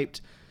am hyped.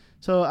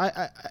 So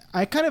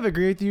I kind of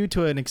agree with you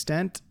to an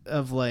extent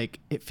of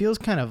like, it feels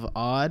kind of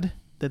odd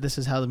that this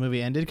is how the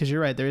movie ended. Cause you're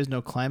right. There is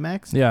no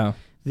climax. Yeah.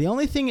 The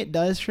only thing it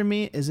does for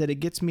me is that it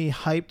gets me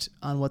hyped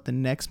on what the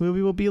next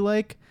movie will be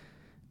like,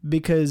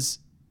 because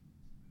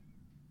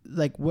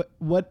like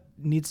what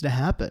needs to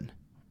happen?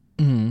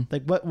 Mm-hmm.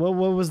 Like what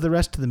was the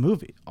rest of the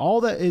movie? All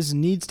that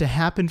needs to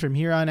happen from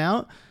here on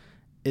out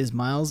is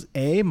Miles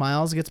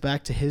gets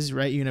back to his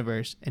right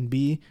universe, and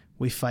B,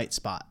 we fight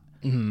Spot.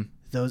 Mm-hmm.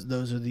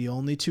 Those are the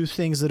only two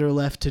things that are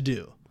left to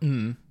do.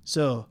 Mm-hmm.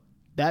 So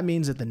that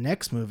means that the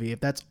next movie, if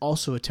that's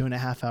also a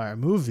 2.5 hour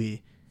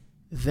movie,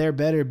 there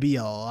better be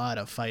a lot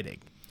of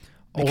fighting.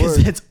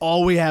 Because that's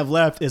all we have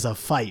left is a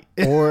fight.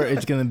 Or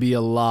it's going to be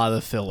a lot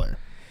of filler.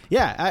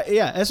 Yeah,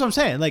 that's what I'm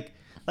saying.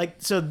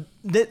 So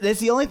that's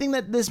the only thing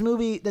that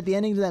the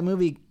ending to that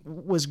movie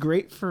was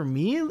great for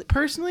me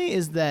personally,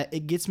 is that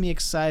it gets me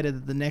excited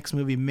that the next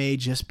movie may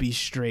just be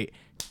straight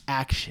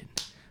action.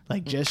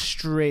 Like just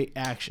straight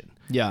action.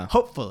 Yeah.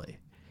 Hopefully.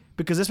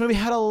 Because this movie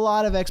had a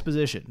lot of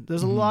exposition.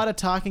 There's a lot of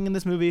talking in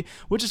this movie,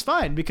 which is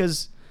fine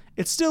because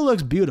it still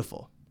looks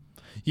beautiful.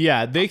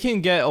 Yeah, they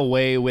can get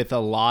away with a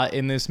lot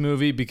in this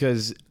movie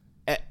because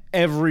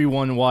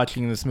everyone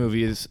watching this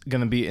movie is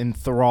going to be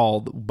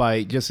enthralled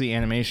by just the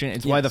animation.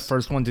 It's why the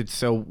first one did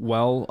so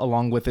well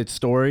along with its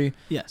story.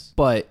 Yes.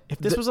 But if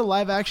this was a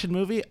live action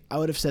movie, I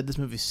would have said this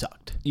movie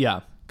sucked.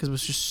 Yeah. Because it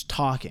was just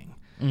talking.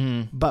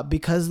 Mm-hmm. But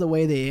because the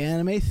way they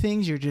animate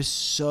things, you're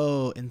just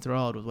so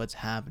enthralled with what's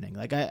happening.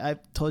 Like I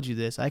told you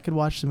this, I could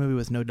watch the movie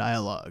with no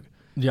dialogue.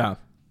 Yeah.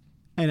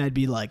 And I'd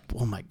be like,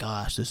 oh my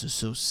gosh, this is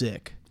so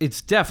sick.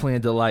 It's definitely a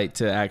delight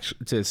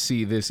to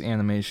see this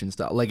animation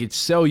style. Like, it's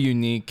so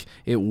unique.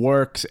 It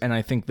works, and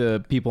I think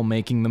the people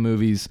making the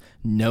movies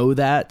know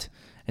that.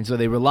 And so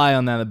they rely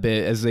on that a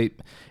bit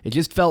it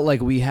just felt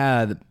like we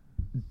had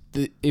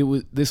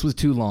this was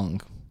too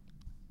long.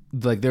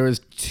 Like there was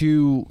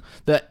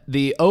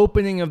the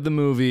opening of the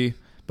movie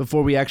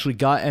before we actually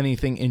got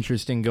anything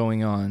interesting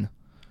going on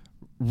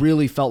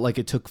really felt like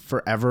it took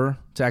forever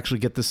to actually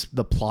get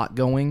the plot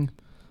going.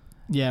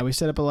 Yeah, we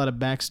set up a lot of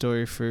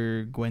backstory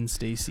for Gwen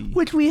Stacy.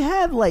 Which we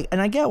had,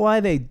 and I get why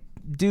they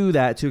do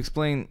that, to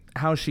explain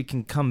how she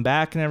can come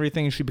back and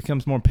everything. She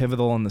becomes more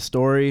pivotal in the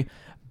story.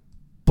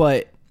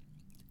 But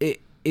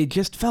it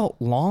just felt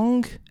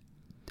long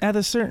at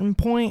a certain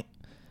point.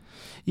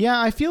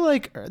 Yeah, I feel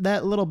like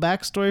that little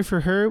backstory for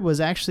her was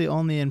actually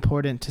only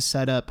important to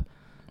set up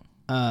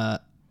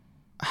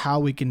how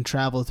we can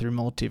travel through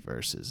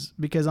multiverses.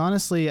 Because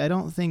honestly, I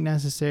don't think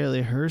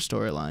necessarily her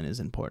storyline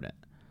is important.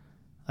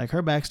 Like,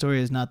 her backstory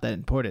is not that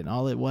important.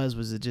 All it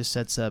was it just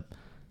sets up,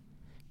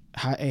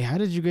 how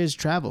did you guys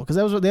travel? Because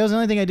that was the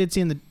only thing I did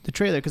see in the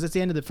trailer, because it's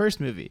the end of the first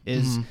movie,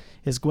 is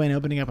Gwen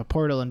opening up a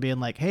portal and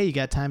being like, hey, you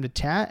got time to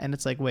chat? And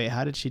it's like, wait,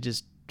 how did she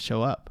just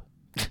show up?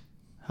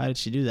 How did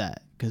she do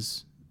that?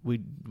 Because we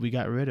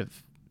got rid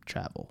of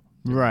travel.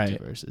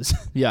 Right. Versus.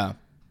 Yeah.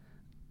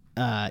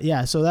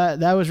 So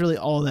that was really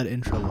all that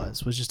intro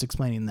was just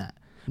explaining that.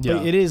 Yeah.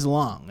 But it is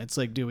long. It's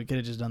like, dude, we could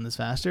have just done this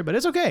faster, but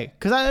it's okay,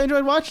 because I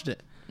enjoyed watching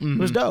it. Mm-hmm. It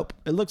was dope.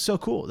 It looked so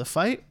cool. The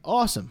fight,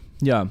 awesome.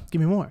 Yeah.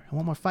 Give me more. I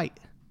want more fight.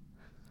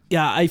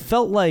 Yeah, I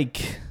felt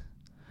like,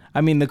 I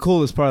mean, the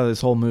coolest part of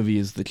this whole movie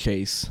is the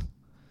chase.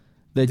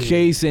 The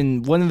chase,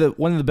 and one of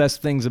the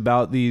best things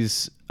about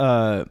these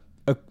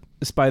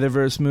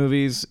Spider-Verse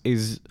movies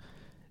is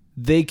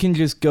they can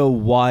just go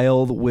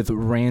wild with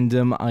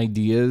random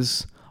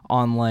ideas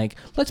on, like,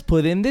 let's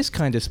put in this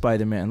kind of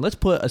Spider-Man. Let's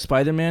put a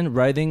Spider-Man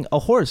riding a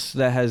horse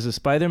that has a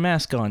spider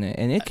mask on it,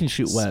 and it can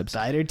shoot webs.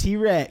 Spider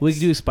T-Rex. We can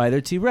do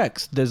Spider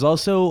T-Rex. There's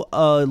also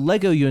a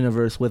Lego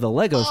universe with a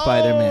Lego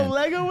Spider-Man.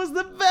 Lego was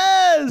the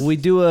best! We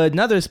do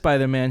another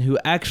Spider-Man who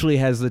actually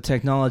has the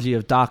technology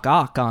of Doc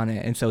Ock on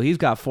it, and so he's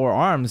got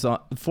 4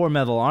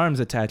 metal arms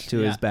attached to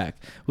his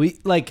back.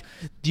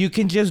 You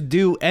can just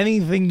do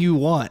anything you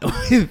want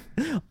with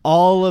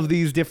all of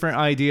these different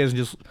ideas, and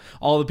just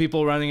all the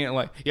people running it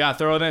like, yeah,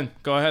 throw it in.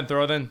 Go ahead,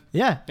 throw it in.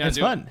 Yeah, it's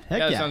fun. Heck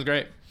yeah. That sounds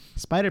great.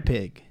 Spider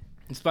Pig.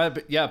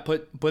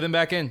 Put him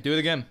back in. Do it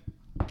again.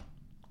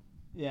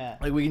 Yeah.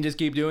 Like, we can just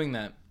keep doing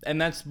that. And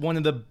that's one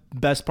of the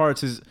best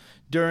parts is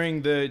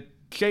during the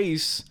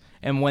chase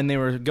and when they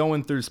were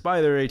going through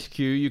Spider HQ,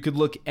 you could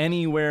look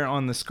anywhere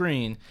on the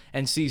screen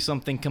and see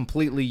something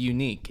completely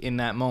unique in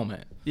that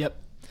moment. Yep.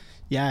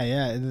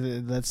 Yeah.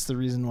 That's the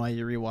reason why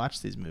you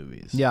rewatch these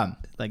movies. Yeah.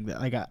 I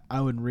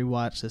would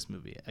rewatch this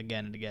movie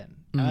again and again.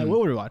 Mm-hmm. I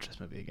will rewatch this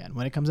movie again.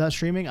 When it comes out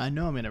streaming, I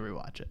know I'm going to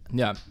rewatch it.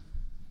 Yeah.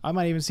 I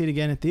might even see it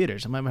again in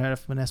theaters. I might have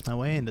to finesse my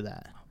way into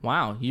that.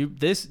 Wow.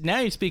 Now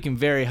you're speaking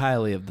very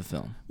highly of the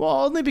film.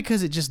 Well, only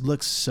because it just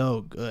looks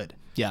so good.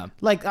 Yeah.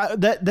 Like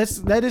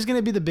that is going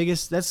to be the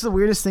biggest, that's the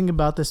weirdest thing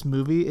about this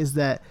movie is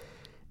that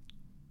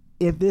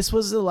if this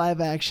was a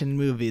live action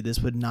movie, this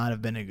would not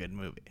have been a good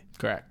movie.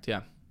 Correct.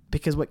 Yeah.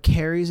 Because what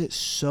carries it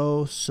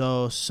so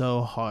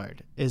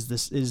hard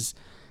is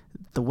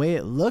the way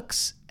it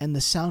looks and the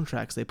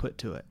soundtracks they put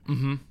to it.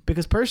 Mm-hmm.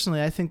 Because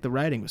personally, I think the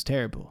writing was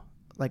terrible.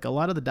 Like, a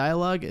lot of the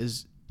dialogue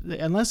is,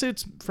 unless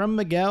it's from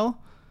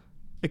Miguel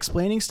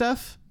explaining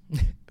stuff,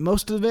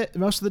 most of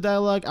the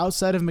dialogue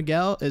outside of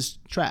Miguel is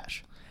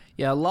trash.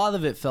 Yeah, a lot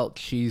of it felt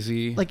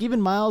cheesy. Like,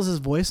 even Miles'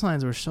 voice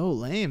lines were so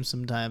lame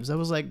sometimes. I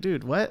was like,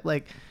 dude, what?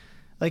 Like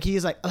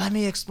he's like, let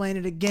me explain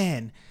it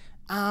again.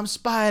 I'm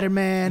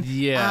Spider-Man.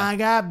 Yeah. I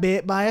got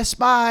bit by a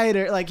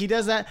spider. Like, he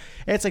does that.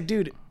 It's like,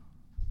 dude,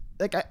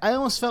 like, I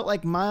almost felt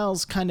like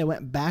Miles kind of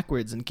went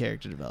backwards in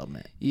character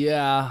development.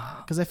 Yeah.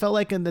 Because I felt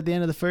like at the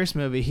end of the first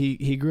movie,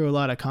 he grew a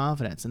lot of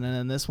confidence. And then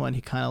in this one,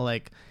 he kind of,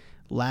 like,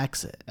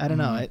 lacks it. I don't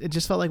know. It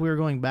just felt like we were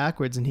going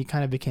backwards, and he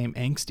kind of became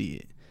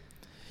angsty.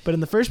 But in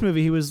the first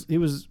movie, he was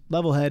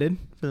level-headed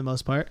for the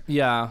most part.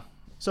 Yeah.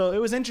 So it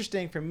was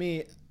interesting for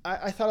me.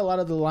 I thought a lot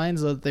of the lines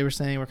that they were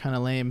saying were kind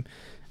of lame.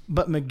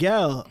 But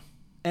Miguel,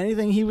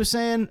 anything he was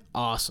saying,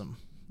 awesome.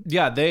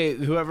 Yeah,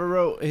 whoever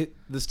wrote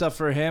the stuff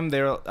for him,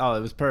 it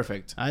was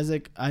perfect.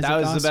 Isaac that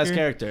was Oscar, the best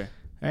character.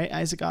 Right?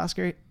 Isaac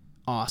Oscar,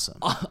 awesome.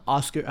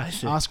 Oscar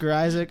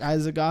Isaac.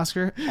 Isaac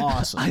Oscar,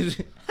 awesome.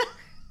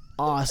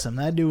 Awesome.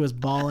 That dude was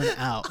balling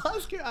out.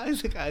 Isaac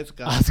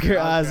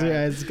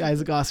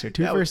Oscar.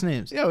 Two first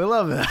names. Yeah, we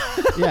love it.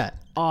 Yeah,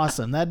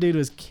 awesome. That dude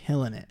was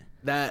killing it.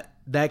 That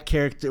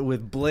character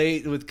with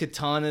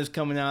katanas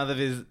coming out of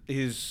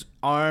his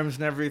arms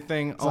and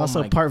everything. It's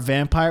also part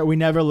vampire. We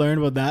never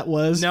learned what that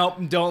was.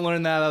 Nope, don't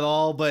learn that at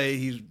all. But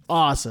he's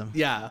awesome.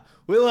 Yeah,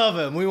 we love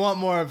him. We want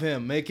more of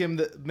him. Make him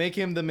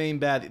the main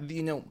bad.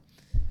 You know,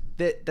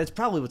 that's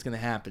probably what's going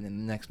to happen in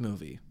the next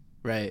movie,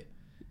 right?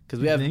 Because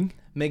we have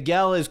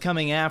Miguel is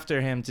coming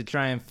after him to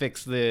try and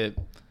fix the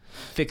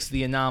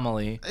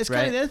anomaly. It's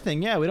kind of the other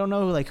thing. Yeah, we don't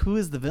know who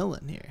is the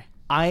villain here.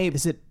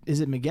 Is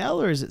it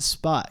Miguel or is it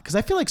Spot? Because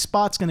I feel like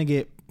Spot's gonna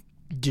get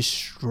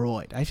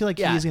destroyed. I feel like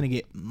he's gonna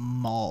get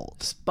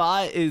mauled.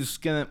 Spot is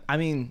gonna. I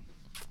mean,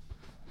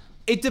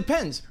 it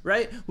depends,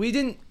 right?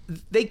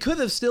 They could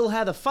have still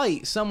had a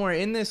fight somewhere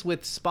in this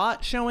with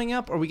Spot showing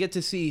up, or we get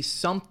to see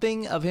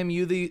something of him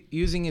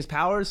using his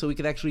powers, so we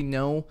could actually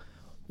know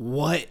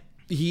what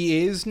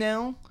he is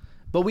now.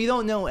 But we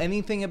don't know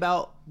anything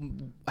about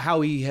how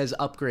he has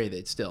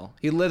upgraded. Still,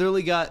 he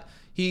literally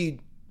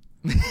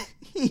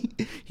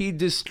he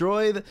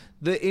destroyed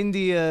the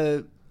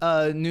India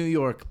New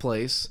York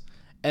place,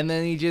 and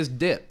then he just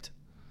dipped.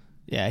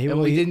 Yeah,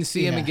 we didn't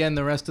see him again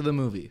the rest of the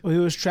movie. Well, he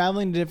was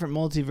traveling to different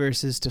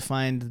multiverses to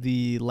find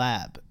the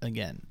lab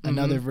again,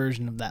 another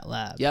version of that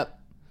lab. Yep,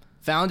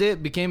 found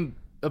it, became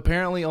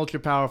apparently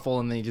ultra powerful,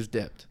 and then he just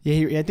dipped.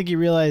 Yeah, I think he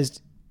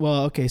realized.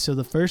 Well, okay, so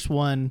the first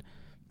one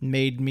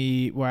made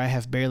me where I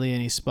have barely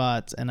any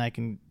spots, and I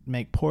can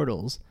make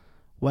portals.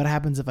 What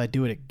happens if I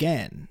do it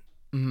again?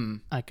 Mm-hmm.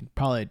 I could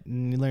probably.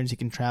 He learns he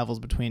can travel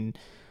between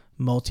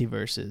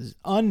multiverses.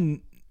 What's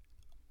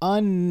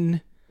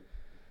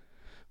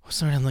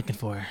the word I'm looking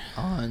for?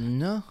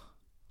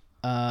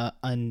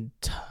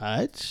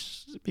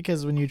 Untouched,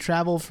 because when you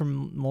travel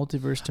from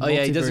multiverse to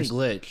multiverse, he doesn't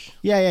glitch.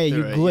 Yeah,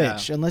 you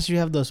glitch unless you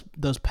have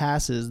those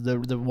passes,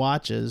 the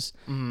watches.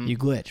 You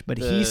glitch, but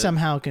he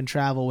somehow can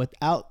travel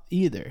without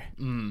either,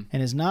 and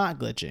is not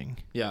glitching.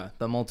 Yeah,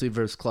 the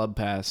multiverse club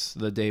pass,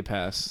 the day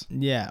pass.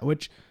 Yeah,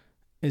 which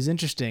is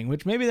interesting,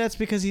 which maybe that's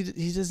because he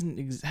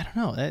doesn't, I don't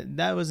know.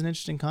 That was an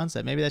interesting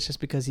concept. Maybe that's just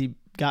because he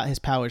got his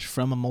powers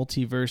from a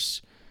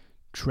multiverse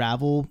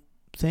travel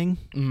thing.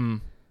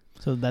 Mm.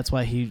 So that's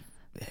why he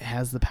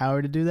has the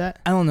power to do that.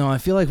 I don't know. I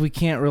feel like we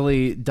can't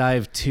really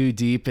dive too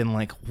deep in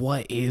like,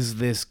 what is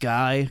this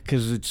guy?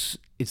 Because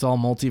it's all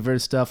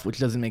multiverse stuff, which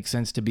doesn't make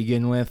sense to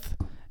begin with.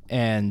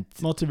 And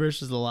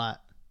multiverse is a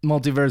lot.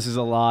 Multiverse is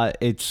a lot.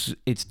 It's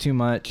too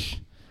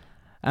much.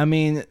 I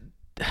mean,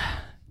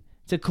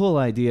 it's a cool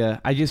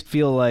idea. I just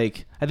feel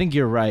like, I think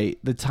you're right.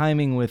 The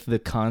timing with the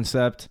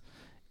concept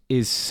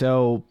is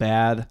so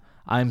bad.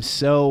 I'm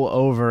so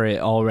over it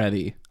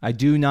already. I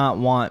do not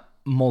want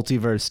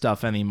multiverse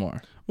stuff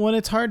anymore. Well,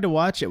 it's hard to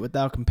watch it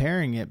without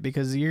comparing it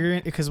because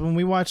when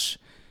we watch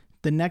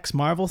the next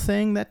Marvel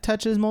thing that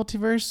touches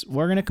multiverse,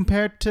 we're going to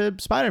compare it to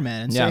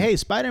Spider-Man and say, hey,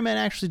 Spider-Man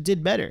actually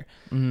did better.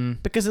 Mm-hmm.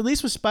 Because at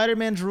least with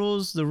Spider-Man's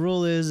rules, the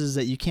rule is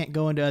that you can't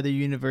go into other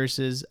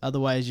universes.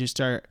 Otherwise, you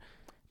start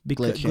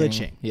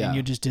glitching and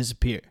you just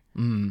disappear.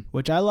 Mm-hmm.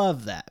 Which I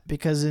love that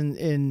because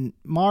in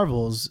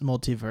Marvel's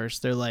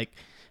multiverse, they're like,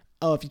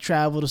 oh, if you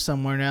travel to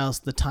somewhere else,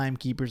 the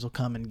timekeepers will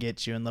come and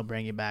get you and they'll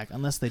bring you back.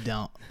 Unless they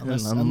don't.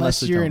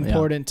 Unless you're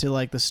important to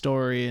like the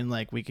story and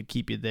like we could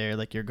keep you there,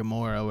 like you're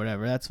Gamora or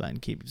whatever. That's fine.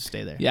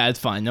 Stay there. Yeah, it's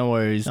fine. No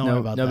worries.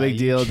 No big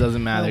deal. It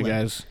doesn't matter,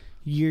 guys.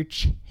 You're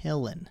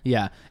chilling.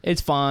 Yeah,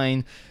 it's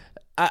fine.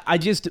 I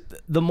just,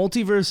 the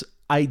multiverse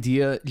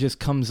idea just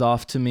comes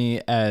off to me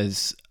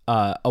as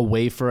a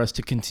way for us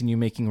to continue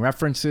making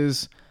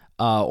references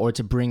or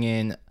to bring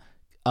in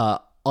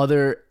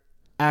other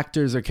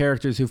actors or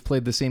characters who've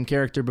played the same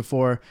character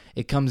before.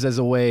 It comes as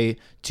a way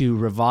to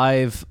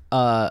revive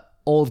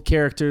old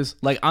characters.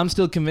 Like, I'm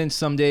still convinced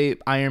someday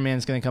Iron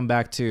Man's going to come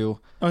back to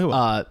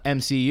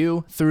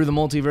MCU through the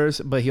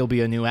multiverse, but he'll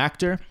be a new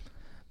actor.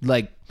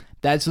 Like,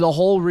 that's the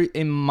whole,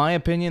 in my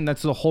opinion,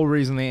 that's the whole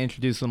reason they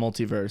introduced the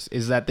multiverse,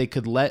 is that they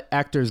could let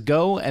actors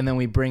go and then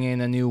we bring in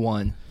a new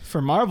one.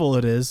 For Marvel,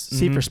 it is. Mm-hmm.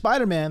 See, for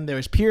Spider-Man, there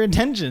was Pure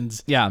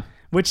Intentions. Yeah.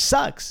 Which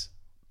sucks.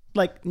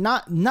 Like,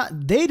 not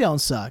they don't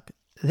suck.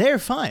 They're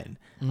fine.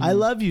 Mm-hmm. I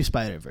love you,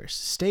 Spider-Verse.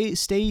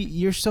 Stay.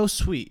 You're so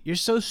sweet. You're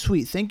so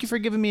sweet. Thank you for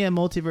giving me a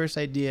multiverse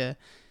idea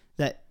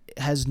that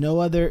has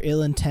no other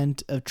ill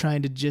intent of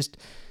trying to just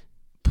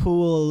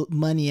pull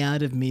money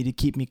out of me to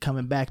keep me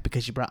coming back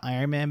because you brought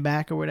Iron Man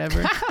back or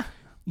whatever.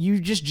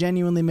 You just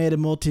genuinely made a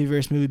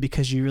multiverse movie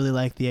because you really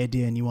like the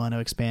idea and you want to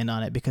expand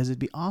on it because it'd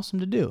be awesome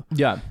to do.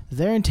 Yeah.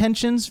 Their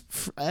intentions,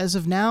 as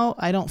of now,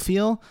 I don't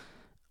feel,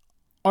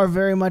 are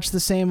very much the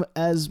same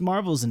as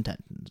Marvel's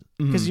intentions.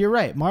 Because you're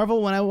right.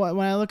 Marvel, when I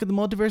look at the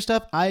multiverse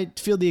stuff, I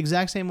feel the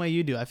exact same way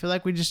you do. I feel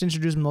like we just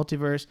introduced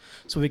multiverse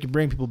so we can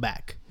bring people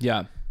back.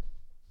 Yeah.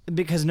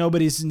 Because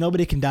nobody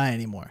can die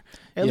anymore.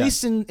 At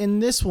least in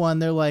this one,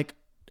 they're like,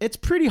 it's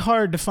pretty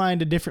hard to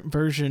find a different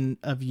version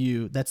of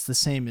you that's the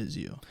same as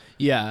you.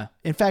 Yeah.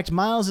 In fact,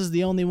 Miles is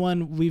the only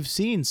one we've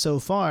seen so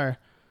far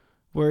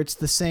where it's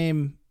the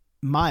same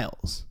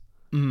Miles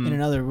in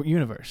another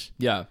universe.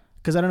 Yeah.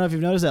 Because I don't know if you've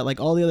noticed that, like,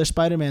 all the other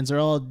Spider-Mans are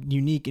all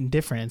unique and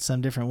different in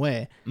some different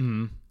way.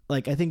 Mm-hmm.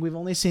 Like, I think we've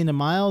only seen a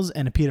Miles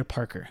and a Peter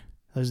Parker.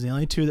 Those are the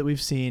only two that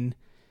we've seen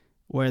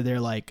where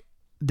they're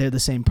the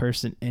same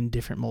person in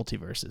different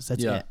multiverses.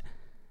 That's it.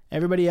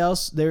 Everybody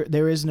else,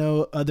 there is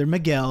no other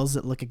Miguels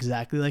that look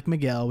exactly like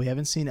Miguel. We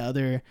haven't seen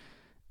other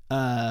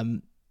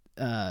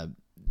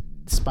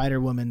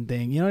Spider-Woman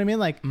thing. You know what I mean?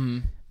 Like,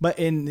 but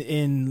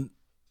in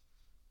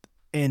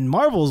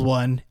Marvel's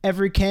one,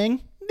 every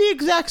Kang, the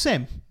exact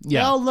same. Yeah.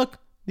 They all look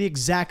the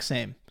exact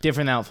same.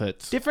 Different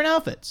outfits.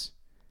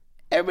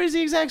 Everybody's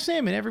the exact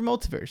same in every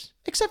multiverse.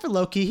 Except for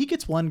Loki. He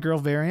gets one girl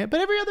variant, but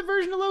every other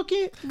version of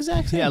Loki,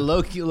 exact same. Yeah,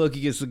 Loki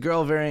gets the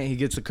girl variant, he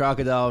gets the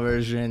crocodile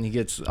version, he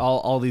gets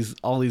all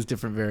these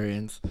different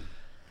variants.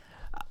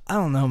 I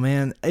don't know,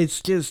 man.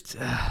 It's just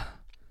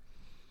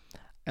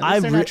At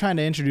least they're not trying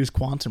to introduce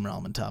Quantum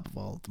Realm on top of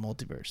all the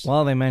multiverse.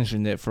 Well, they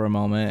mentioned it for a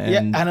moment.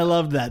 And and I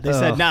loved that. They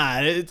said, nah,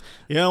 you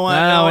don't want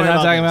to. No, we're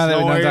not talking about it.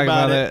 We're not talking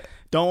about it.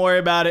 Don't worry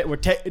about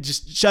it.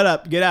 Just shut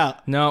up. Get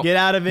out. No. Get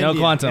out of India. No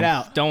quantum. Get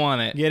out. Don't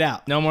want it. Get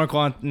out. No more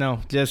quantum. No,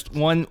 just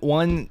one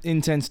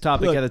intense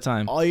topic at a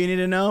time. All you need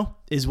to know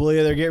is we'll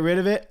either get rid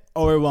of it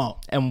or it won't.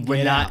 And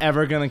we're not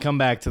ever going to come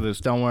back to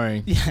this. Don't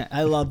worry. Yeah,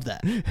 I love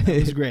that. That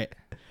was great.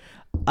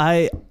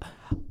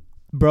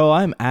 Bro,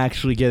 I'm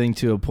actually getting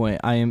to a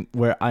point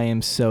where I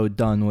am so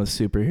done with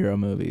superhero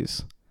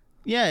movies.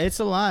 Yeah, it's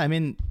a lot. I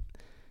mean,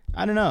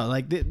 I don't know.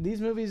 Like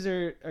these movies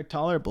are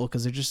tolerable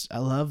because they're just. I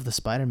love the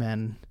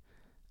Spider-Man.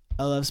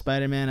 I love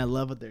Spider-Man. I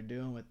love what they're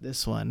doing with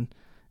this one.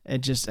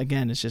 It's just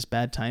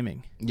bad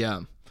timing.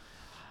 Yeah.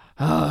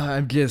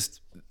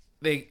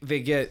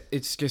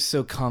 It's just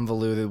so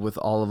convoluted with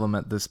all of them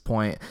at this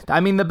point.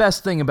 I mean, the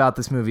best thing about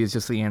this movie is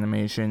just the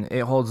animation. It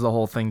holds the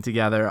whole thing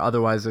together.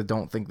 Otherwise, I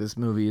don't think this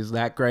movie is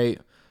that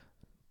great.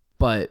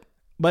 But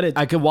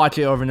I could watch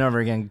it over and over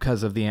again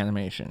because of the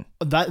animation.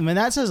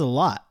 That says a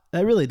lot.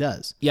 That really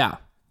does. Yeah.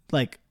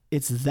 Like,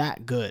 it's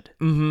that good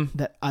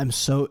that I'm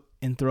so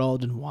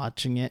enthralled in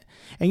watching it.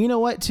 And you know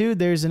what, too?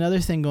 There's another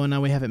thing going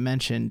on we haven't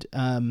mentioned.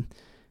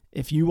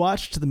 if you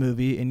watched the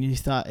movie and you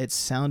thought it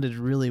sounded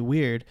really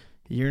weird,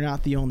 you're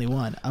not the only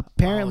one.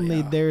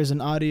 Apparently, there's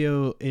an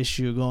audio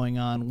issue going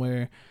on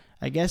where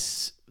I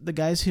guess the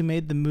guys who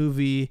made the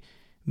movie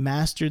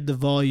mastered the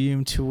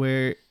volume to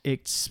where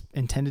it's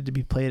intended to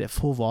be played at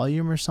full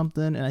volume or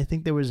something. And I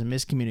think there was a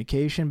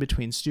miscommunication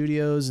between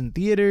studios and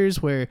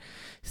theaters where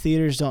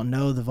theaters don't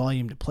know the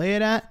volume to play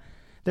it at.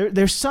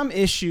 There's some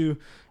issue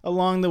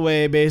along the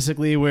way,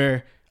 basically,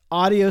 where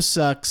audio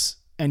sucks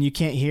and you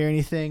can't hear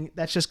anything.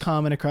 That's just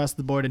common across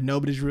the board, and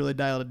nobody's really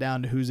dialed it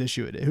down to whose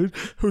issue it is,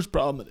 whose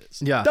problem it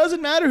is. Yeah. It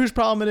doesn't matter whose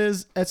problem it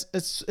is. It's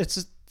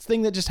a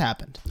thing that just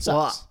happened. It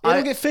sucks.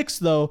 It'll get fixed,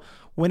 though,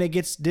 when it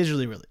gets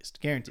digitally released.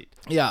 Guaranteed.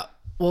 Yeah.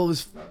 Well,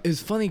 it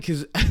was funny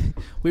because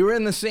we were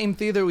in the same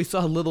theater we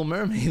saw Little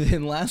Mermaid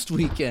in last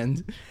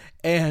weekend,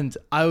 and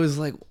I was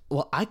like,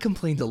 well, I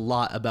complained a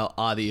lot about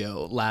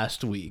audio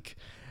last week.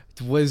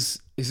 Is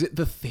it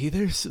the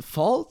theater's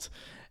fault?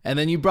 And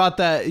then you brought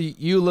that,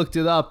 you looked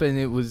it up, and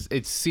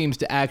it seems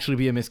to actually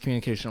be a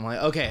miscommunication. I'm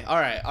like, okay, all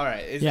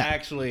right. It's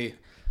actually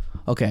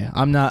okay.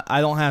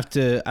 I don't have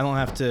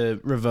to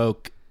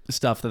revoke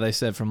stuff that I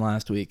said from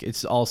last week.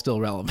 It's all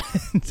still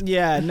relevant.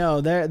 Yeah,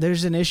 no,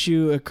 there's an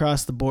issue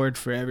across the board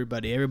for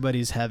everybody.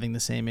 Everybody's having the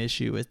same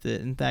issue with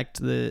it. In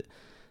fact, the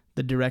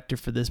director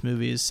for this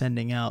movie is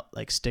sending out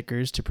like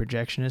stickers to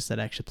projectionists that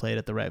actually play it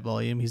at the right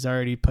volume. He's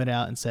already put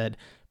out and said,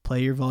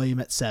 play your volume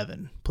at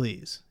 7,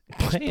 please.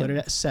 Put it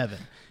at 7.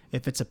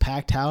 If it's a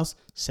packed house,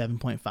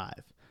 7.5.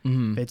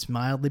 Mm-hmm. If it's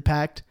mildly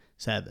packed,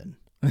 7.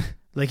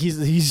 Like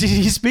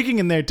he's speaking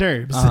in their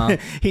terms. Uh-huh.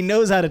 He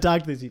knows how to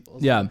talk to these people.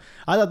 So yeah,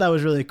 I thought that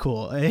was really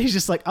cool. And he's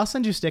just like, I'll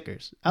send you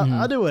stickers.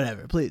 I'll do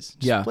whatever, please.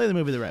 Just play the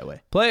movie the right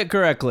way. Play it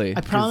correctly.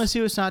 I promise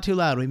you, it's not too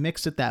loud. We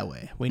mixed it that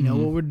way. We know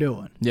what we're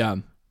doing. Yeah.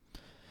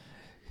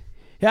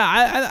 Yeah,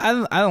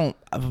 I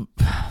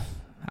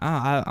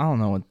don't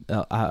know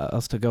what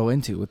else to go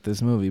into with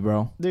this movie,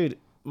 bro. Dude,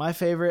 my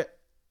favorite.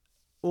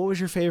 What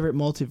was your favorite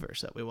multiverse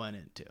that we went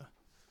into?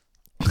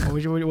 What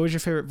was your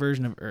favorite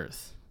version of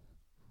Earth?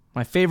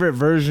 My favorite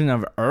version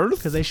of Earth?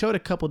 Because they showed a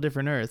couple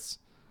different Earths.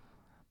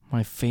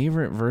 My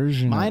favorite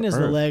version Mine of is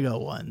Earth. the Lego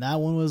one.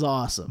 That one was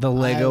awesome. The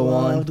Lego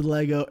one? I loved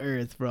Lego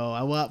Earth, bro.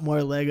 I want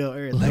more Lego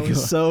Earth. That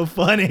was so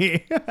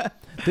funny.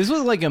 This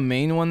was like a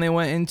main one they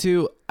went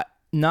into.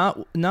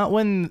 Not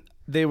when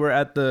they were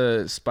at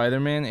the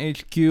Spider-Man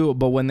HQ,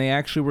 but when they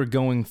actually were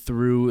going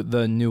through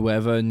the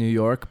Nueva New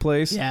York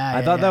place. Yeah,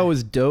 I thought that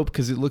was dope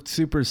because it looked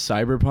super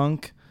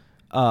cyberpunk.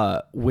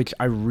 Which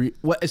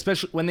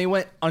especially when they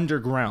went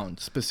underground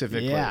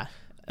specifically. Yeah,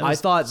 I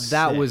thought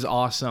that was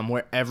awesome,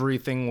 where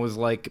everything was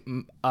like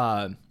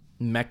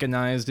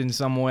mechanized in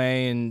some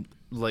way, and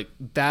like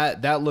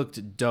that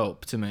looked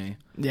dope to me.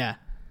 Yeah.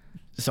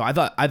 So I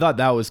thought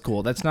that was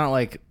cool. That's not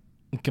like,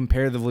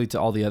 comparatively to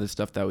all the other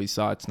stuff that we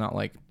saw, it's not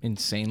like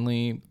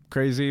insanely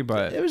crazy,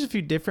 but there was a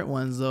few different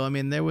ones though. I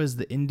mean, there was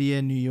the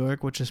India, New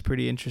York, which was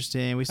pretty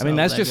interesting.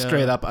 That's just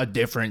straight up a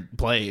different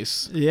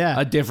place. Yeah,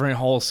 a different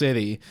whole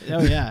city.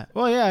 Oh yeah.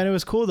 Well, yeah, and it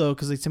was cool though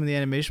because like some of the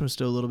animation was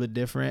still a little bit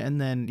different,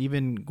 and then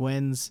even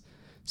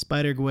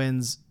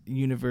Spider-Gwen's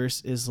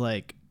universe is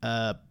like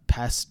a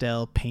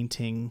pastel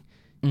painting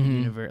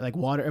universe, like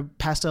water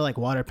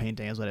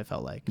painting is what it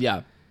felt like.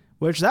 Yeah,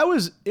 which that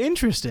was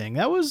interesting.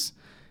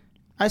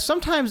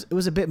 Sometimes it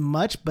was a bit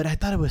much, but I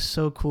thought it was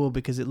so cool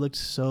because it looked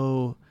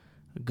so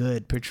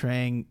good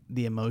portraying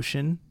the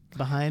emotion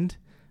behind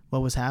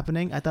what was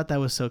happening. I thought that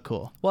was so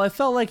cool. Well, I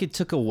felt like it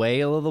took away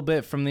a little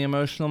bit from the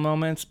emotional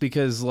moments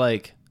because,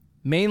 like,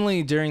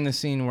 mainly during the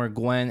scene where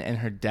Gwen and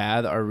her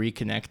dad are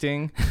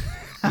reconnecting,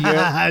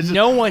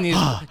 no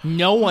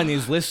one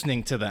is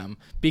listening to them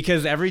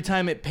because every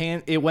time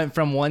it went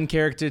from one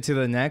character to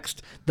the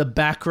next, the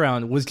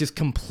background was just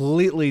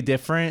completely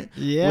different.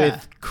 Yeah,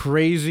 with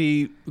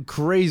crazy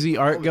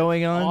art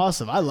going on.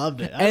 Awesome, I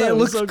loved it, and it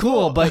looks so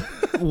cool. But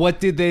what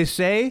did they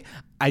say?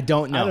 I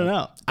don't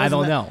know. I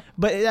don't know.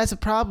 But that's a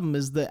problem.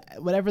 Is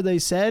that whatever they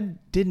said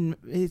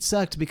it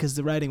sucked because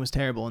the writing was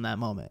terrible in that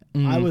moment.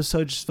 I was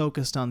so just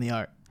focused on the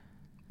art.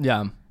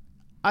 Yeah,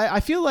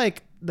 I feel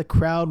like the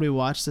crowd we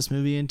watched this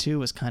movie into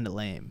was kind of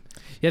lame.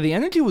 Yeah, the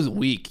energy was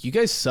weak. You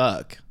guys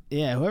suck.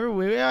 Yeah,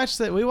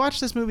 we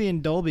watched this movie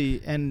in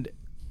Dolby, and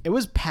it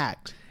was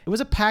packed. It was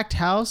a packed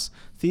house.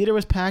 Theater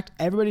was packed.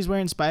 Everybody's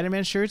wearing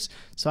Spider-Man shirts.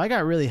 So I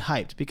got really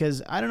hyped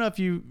because I don't know if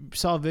you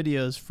saw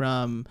videos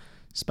from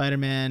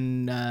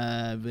Spider-Man,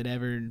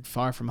 whatever,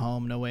 Far From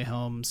Home, No Way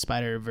Home,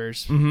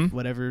 Spider-Verse,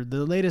 whatever,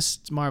 the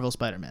latest Marvel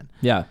Spider-Man.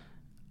 Yeah.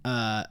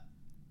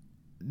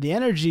 The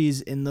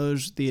energies in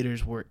those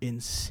theaters were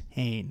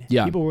insane.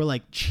 Yeah. People were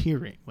like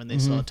cheering when they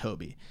saw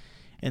Toby.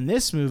 In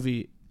this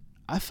movie,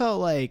 I felt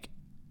like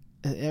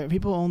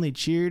people only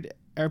cheered,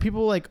 or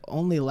people like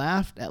only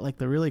laughed at like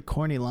the really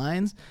corny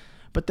lines,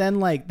 but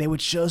then like they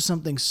would show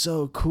something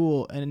so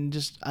cool and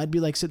just I'd be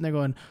like sitting there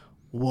going,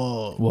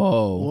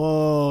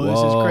 whoa, this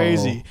is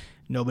crazy.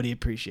 Nobody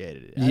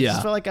appreciated it. I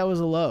just felt like I was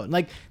alone.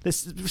 Like this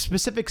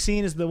specific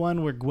scene is the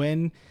one where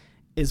Gwen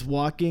is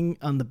walking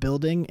on the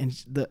building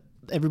and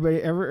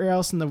everywhere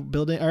else in the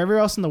building or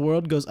everywhere else in the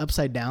world goes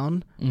upside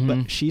down,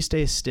 but she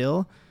stays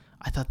still.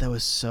 I thought that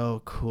was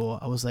so cool.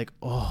 I was like,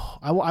 oh,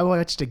 I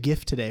watched a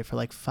GIF today for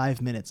like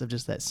 5 minutes of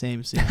just that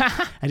same scene.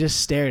 I just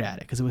stared at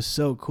it because it was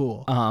so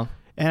cool.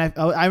 And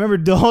I remember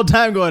the whole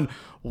time going,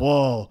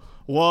 whoa.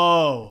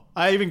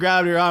 I even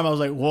grabbed your arm. I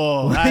was like,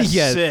 whoa, that's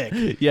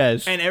sick.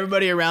 Yes. And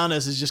everybody around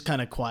us is just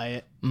kind of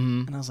quiet.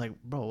 And I was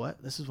like, bro,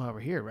 what? This is why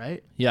we're here,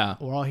 right? Yeah.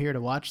 We're all here to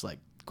watch like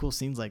cool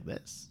scenes like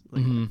this.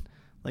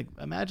 Like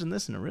imagine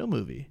this in a real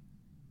movie.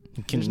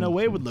 There's no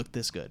way it would look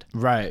this good.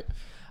 Right.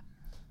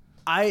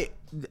 I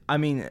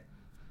mean,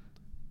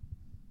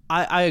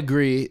 I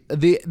agree.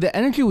 The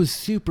energy was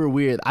super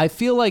weird. I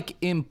feel like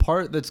in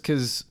part that's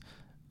because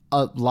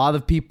a lot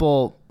of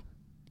people,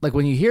 like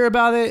when you hear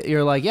about it,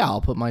 you're like, yeah,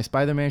 I'll put my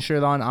Spider-Man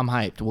shirt on. I'm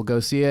hyped. We'll go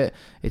see it.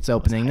 It's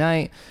opening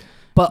night.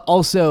 But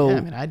also, yeah, I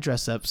mean, I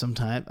dress up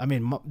sometime. I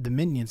mean, the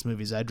Minions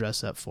movies I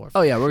dress up for.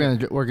 Oh yeah, we're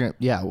gonna,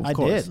 yeah, of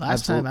course. I did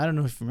last time. I don't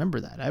know if you remember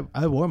that.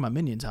 I wore my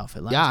Minions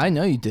outfit last time. Yeah, I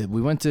know you did.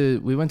 We went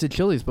to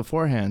Chili's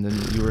beforehand,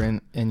 and you were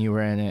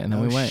in it, and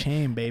then we went.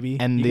 Shame, baby.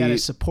 And you gotta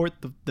support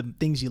the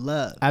things you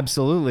love.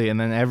 Absolutely, and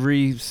then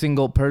every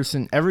single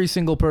person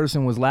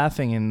was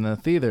laughing in the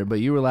theater,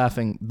 but you were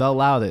laughing the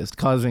loudest,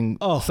 causing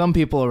some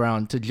people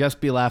around to just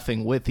be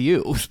laughing with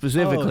you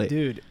specifically. Oh,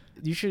 dude.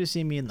 You should have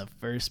seen me in the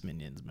first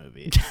Minions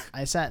movie.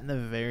 I sat in the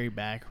very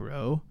back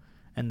row,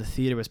 and the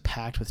theater was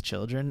packed with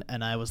children,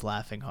 and I was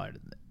laughing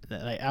hard.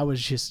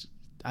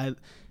 The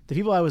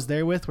people I was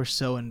there with were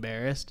so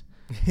embarrassed,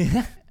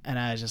 and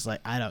I was just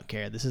like, I don't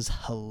care. This is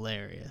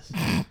hilarious.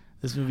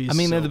 This movie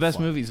is they're the best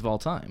movies of all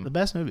time. The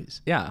best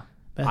movies. Yeah.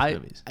 Best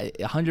movies.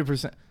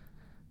 100%.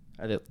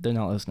 They're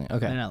not listening.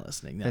 Okay. They're not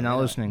listening. They're not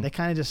listening. They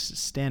kind of just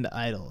stand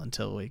idle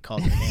until we call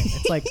their name.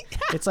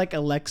 It's like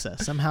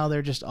Alexa. Somehow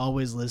they're just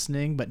always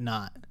listening, but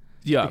not.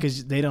 Yeah.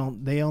 Because they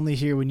only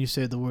hear when you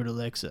say the word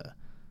Alexa.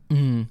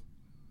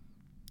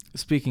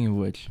 Speaking of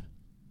which,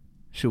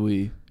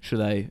 should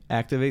I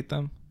activate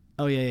them?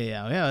 Oh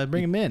yeah.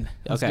 Bring them in.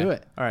 Let's do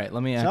it. All right.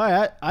 Let me.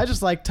 Sorry, I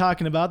just like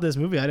talking about this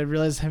movie. I didn't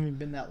realize it hadn't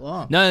been that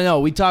long. No.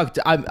 We talked.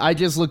 I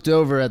just looked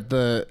over at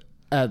the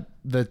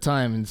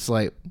time, and it's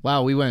like,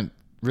 wow, we went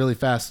really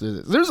fast.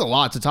 There's a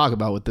lot to talk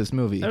about with this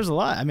movie. There's a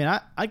lot. I mean,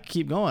 I could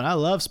keep going. I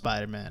love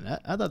Spider-Man.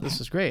 I thought this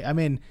was great. I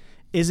mean,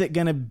 is it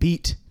gonna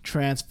beat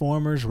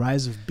Transformers: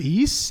 Rise of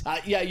Beasts?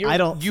 Yeah, you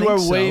are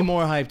so. way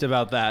more hyped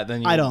about that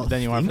than you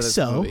are for this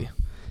movie.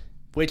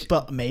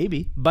 But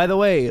maybe. By the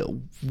way,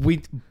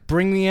 we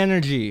bring the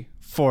energy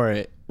for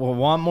it. We'll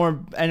want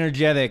more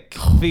energetic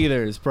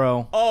theaters,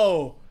 bro.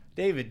 Oh,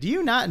 David, do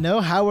you not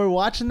know how we're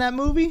watching that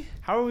movie?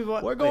 How are we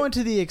watching? We're going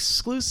to the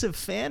exclusive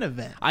fan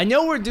event. I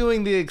know we're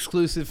doing the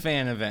exclusive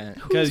fan event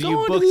because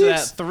you booked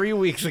that 3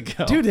 weeks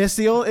ago. Dude, it's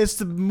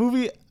the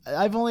movie.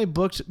 I've only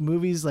booked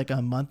movies like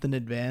a month in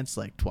advance,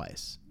 like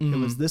twice. It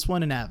was this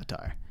one and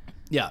Avatar.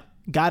 Yeah.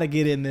 Gotta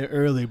get in there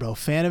early, bro.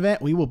 Fan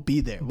event, we will be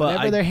there.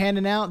 Whenever they're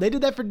handing out, they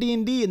did that for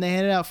D&D, and they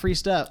handed out free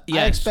stuff.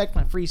 Yes. I expect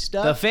my free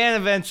stuff. The fan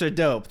events are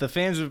dope. The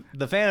fan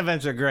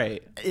events are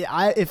great.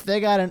 If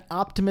they got an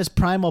Optimus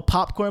Primal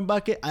popcorn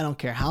bucket, I don't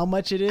care how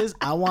much it is.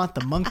 I want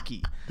the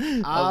monkey.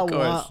 I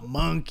want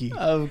monkey.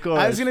 Of course.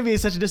 I was gonna be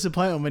such a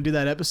disappointment when we do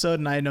that episode,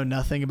 and I know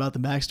nothing about the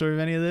backstory of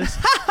any of this.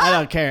 I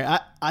don't care.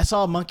 I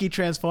saw a monkey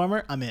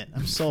transformer. I'm in.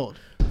 I'm sold.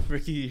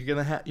 Ricky, you're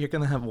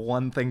gonna have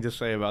one thing to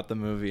say about the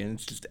movie, and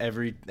it's just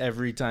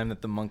every time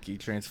that the monkey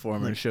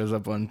transformer shows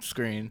up on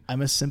screen.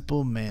 I'm a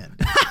simple man.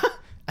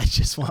 I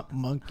just want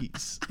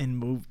monkeys in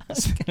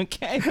movies.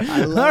 Okay.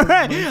 I love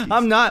monkeys.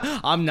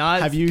 I'm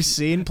not. Have you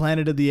seen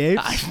Planet of the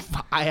Apes?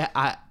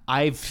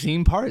 I've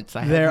seen parts.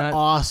 They're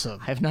awesome.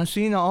 I have not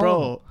seen all.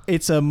 Bro,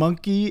 it's a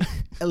monkey.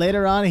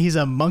 Later on, he's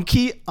a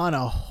monkey on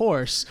a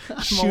horse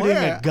shooting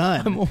a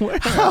gun. I'm aware.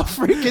 How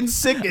freaking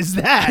sick is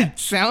that? It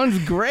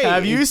sounds great.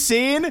 Have you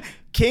seen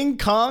King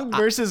Kong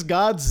versus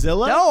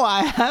Godzilla? No,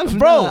 I haven't.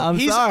 Bro,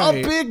 he's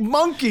a big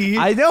monkey.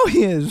 I know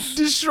he is.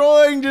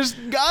 Destroying just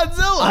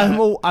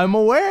Godzilla. I'm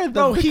aware of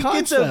Bro, he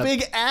gets a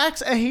big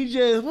axe and he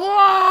just,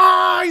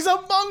 whoa, he's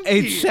a monkey.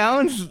 It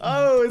sounds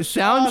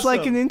awesome.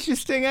 like an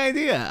interesting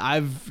idea.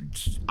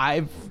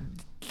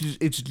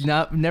 It's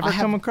never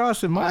come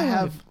across in my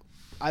life.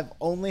 I've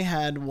only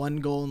had one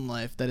goal in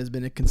life that has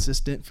been a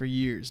consistent for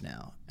years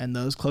now, and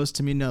those close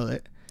to me know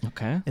it.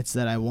 Okay. It's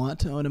that I want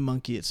to own a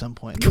monkey at some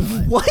point in my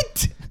life.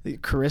 What?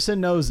 Carissa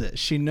knows it.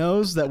 She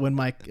knows that when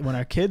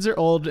our kids are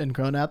old and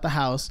grown out the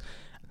house,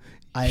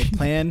 I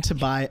plan to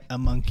buy a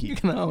monkey. You're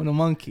gonna own a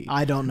monkey.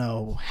 I don't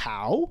know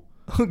how.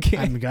 Okay.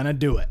 I'm gonna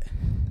do it.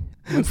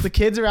 Once the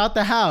kids are out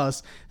the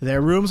house,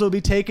 their rooms will be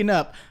taken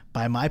up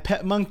by my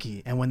pet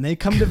monkey, and when they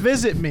come to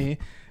visit me,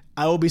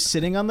 I will be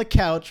sitting on the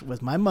couch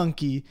with my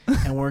monkey,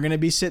 and we're gonna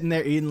be sitting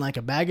there eating like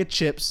a bag of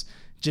chips,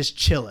 just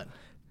chilling.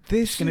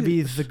 This is gonna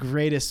be the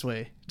greatest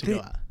way to go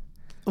out.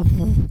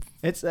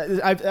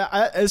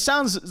 It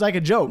sounds like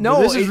a joke.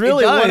 No, this is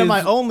really one of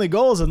my only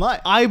goals in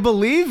life. I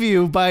believe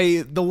you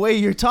by the way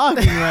you're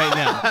talking right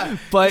now.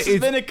 But it's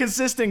been a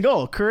consistent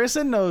goal.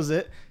 Carissa knows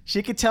it.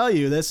 She could tell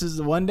you this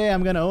is one day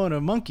I'm gonna own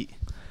a monkey.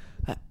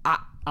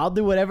 I'll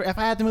do whatever. If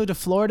I have to move to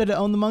Florida to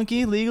own the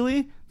monkey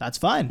legally, that's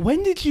fine.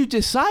 When did you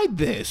decide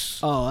this?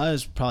 Oh, I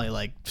was probably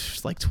like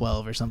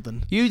 12 or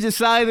something. You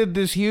decided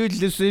this huge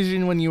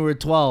decision when you were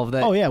 12.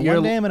 That one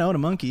day I'm gonna own a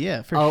monkey.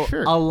 Yeah, for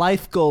sure. A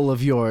life goal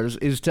of yours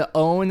is to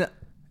own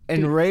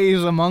and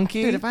raise a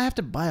monkey. Dude, if I have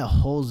to buy a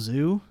whole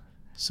zoo,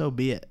 so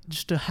be it.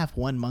 Just to have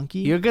one monkey.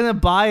 You're gonna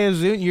buy a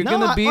zoo. You're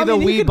gonna be the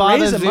We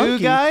Bought a Zoo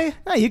guy.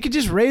 No, you could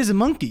just raise a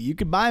monkey. You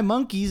could buy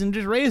monkeys and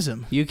just raise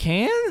them. You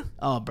can?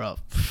 Oh, bro.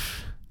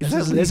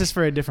 This is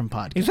for a different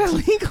podcast. Is that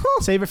legal?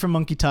 Save it for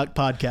Monkey Talk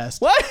Podcast.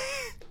 What?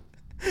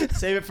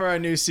 Save it for our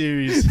new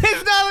series.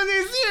 It's not a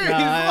new series.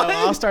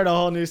 I'll start a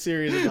whole new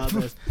series about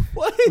this.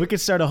 What? We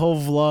could start a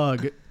whole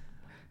vlog.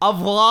 A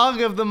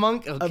vlog of the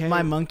monkey? Okay. Of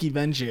my monkey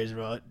ventures,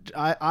 bro.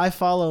 I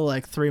follow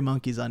like 3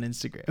 monkeys on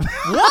Instagram.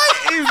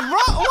 What is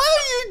wrong? What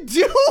are you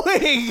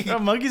doing? Bro,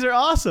 monkeys are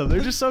awesome.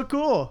 They're just so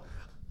cool.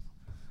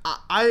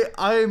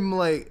 I'm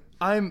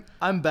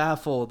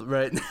baffled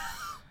right now.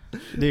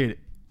 Dude,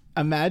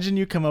 imagine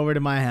you come over to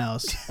my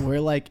house. We're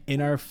like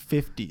in our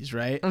 50s,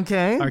 right?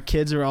 Okay. Our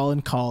kids are all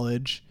in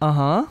college.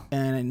 Uh-huh.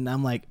 And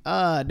I'm like,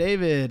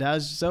 David,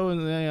 how's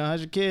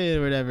your kid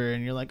or whatever?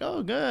 And you're like,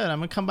 oh, good. I'm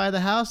going to come by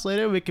the house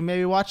later. We can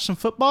maybe watch some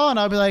football. And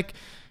I'll be like,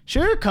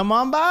 sure, come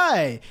on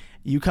by.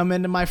 You come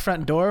into my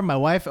front door. My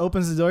wife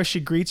opens the door. She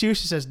greets you.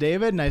 She says,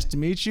 David, nice to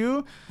meet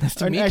you. Nice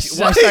to meet you.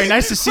 Sorry,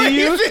 nice to see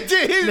you.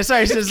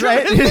 Sorry, she says,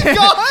 right?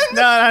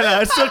 No.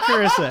 It's still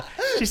Carissa.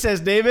 She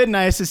says, David,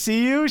 nice to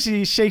see you.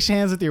 She shakes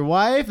hands with your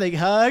wife. They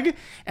hug.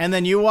 And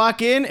then you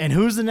walk in. And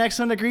who's the next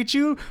one to greet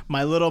you?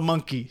 My little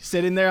monkey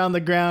sitting there on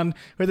the ground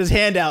with his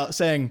hand out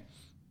saying,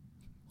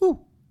 ooh.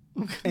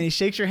 And he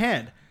shakes your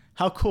hand.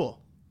 How cool.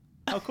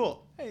 How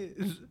cool.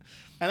 And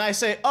I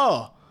say,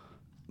 oh.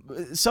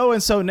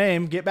 So-and-so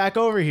name, get back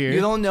over here. You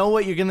don't know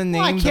what you're going to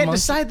name I can't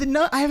decide the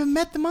name. I haven't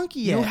met the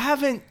monkey yet. You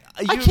haven't.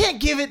 I can't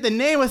give it the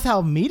name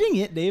without meeting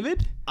it,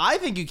 David. I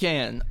think you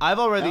can. I've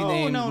already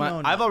named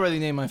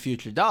my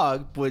future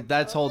dog, but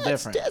that's whole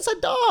different. It's a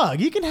dog.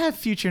 You can have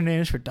future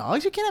names for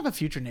dogs. You can't have a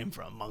future name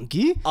for a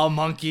monkey. A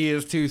monkey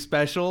is too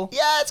special?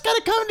 Yeah, it's got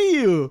to come to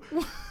you.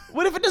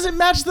 What if it doesn't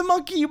match the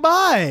monkey you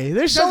buy?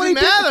 There's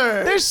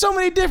There's so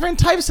many different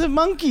types of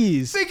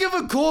monkeys. Think of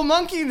a cool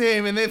monkey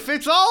name and it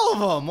fits all of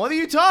them. What are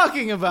you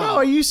talking about? Bro,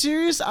 are you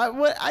serious?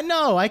 I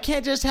know. I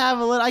can't just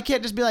have I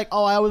can't just be like,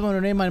 oh, I always want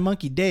to name my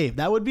monkey Dave.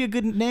 That would be a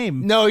good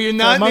name. No, you're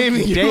not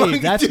naming Dave. Monkey.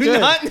 That's do good. Do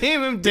not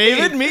name him Dave.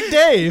 David, meet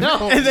Dave.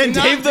 No, and then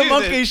Dave the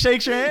monkey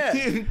shakes your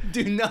hand.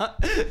 Do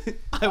not.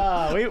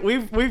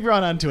 We've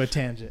run onto a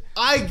tangent.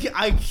 Yeah,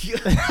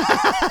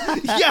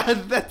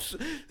 that's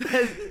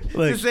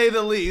to say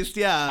the least.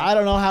 Yeah. I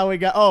don't know how we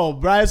got. Oh,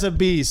 Rise of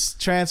Beasts,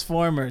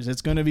 Transformers.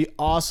 It's gonna be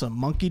awesome.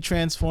 Monkey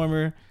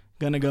Transformer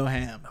gonna go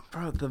ham,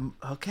 bro.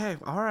 Okay,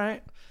 all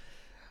right,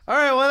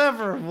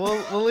 whatever.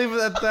 We'll leave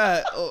it at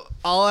that.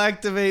 I'll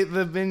activate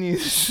the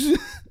menus.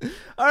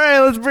 All right,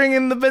 let's bring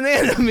in the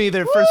banana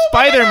meter for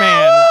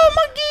Spider-Man.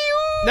 Monkey.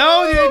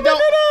 No, you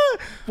don't.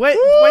 When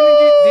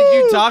did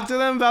you talk to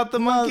them about the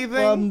monkey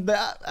thing?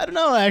 I don't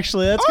know,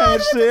 actually. That's kind of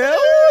interesting. We're not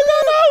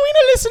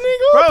listening.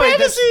 Bro,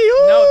 privacy.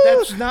 No,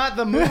 that's not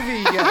the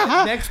movie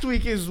yet. Next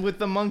week is with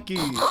the monkey.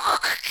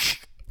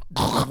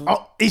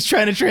 Oh, he's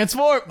trying to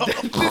transform.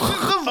 This is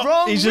the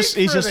wrong He's just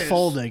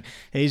folding.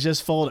 He's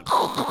just folding.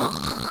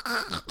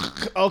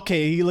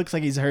 Okay, he looks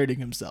like he's hurting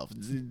himself.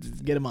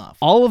 Get him off.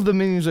 All of the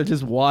minions are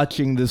just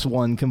watching this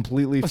one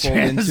completely fold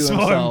into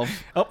himself.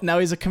 Oh, now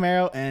he's a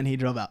Camaro and he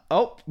drove out.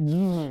 Oh,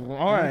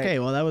 all right. Okay,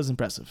 well, that was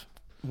impressive.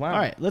 Wow. All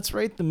right, let's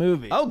rate the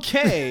movie.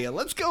 Okay,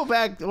 let's go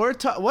back.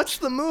 What's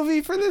the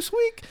movie for this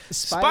week?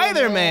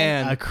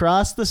 Spider-Man.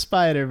 Across the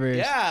Spider-Verse.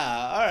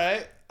 Yeah, all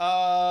right.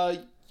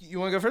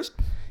 You want to go first?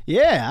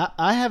 Yeah,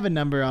 I have a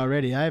number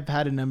already. I've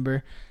had a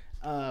number.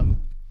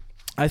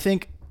 I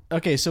think.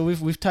 Okay, so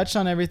we've touched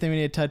on everything we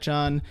need to touch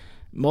on.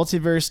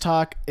 Multiverse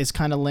talk is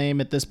kind of lame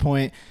at this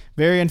point.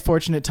 Very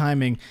unfortunate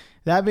timing.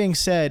 That being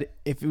said,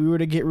 if we were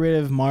to get rid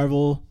of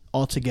Marvel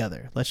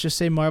altogether, let's just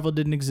say Marvel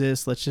didn't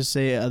exist. Let's just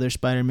say other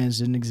Spider-Mans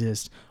didn't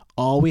exist.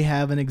 All we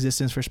have in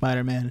existence for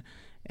Spider-Man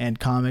and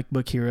comic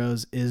book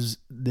heroes is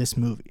this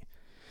movie.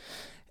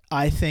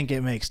 I think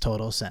it makes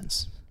total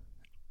sense.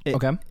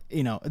 Okay.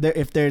 You know,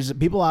 if there's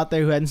people out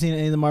there who hadn't seen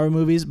any of the Marvel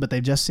movies, but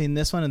they've just seen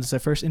this one and it's their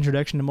first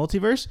introduction to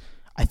multiverse,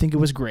 I think it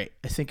was great.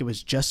 I think it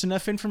was just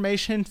enough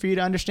information for you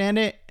to understand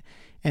it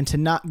and to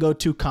not go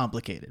too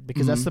complicated,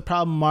 because that's the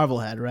problem Marvel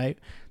had, right?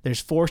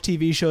 There's 4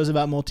 TV shows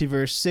about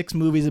multiverse, 6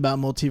 movies about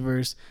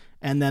multiverse,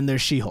 and then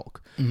there's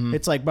She-Hulk.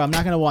 It's like, bro, I'm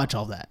not going to watch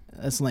all that.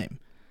 That's lame.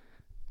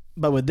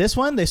 But with this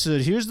one, they said,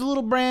 here's the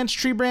little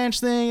tree branch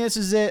thing. This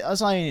is it.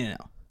 That's all you need to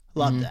know.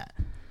 Love that.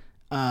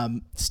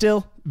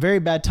 Still, very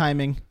bad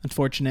timing.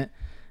 Unfortunate.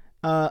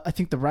 I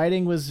think the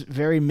writing was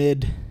very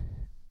mid.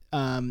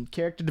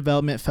 Character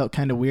development felt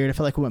kind of weird. I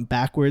felt like it went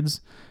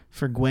backwards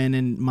for Gwen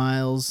and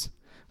Miles,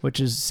 which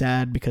is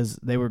sad because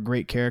they were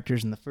great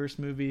characters in the first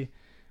movie.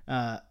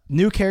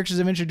 New characters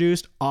have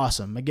introduced.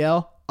 Awesome.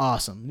 Miguel,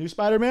 awesome. New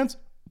Spider-Mans,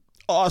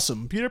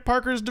 awesome. Peter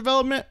Parker's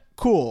development,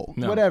 Cool.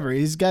 No. Whatever.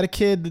 He's got a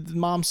kid that the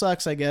mom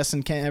sucks, I guess,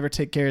 and can't ever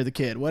take care of the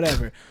kid.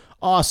 Whatever.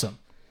 Awesome.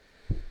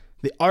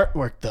 The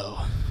artwork, though.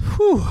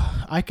 Whew.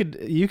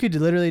 You could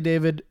literally,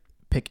 David,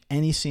 pick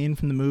any scene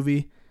from the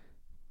movie,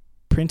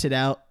 print it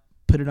out,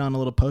 put it on a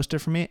little poster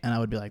for me, and I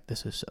would be like,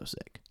 this is so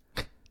sick.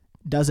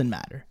 Doesn't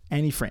matter.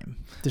 Any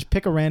frame. Just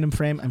pick a random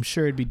frame. I'm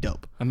sure it'd be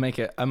dope. I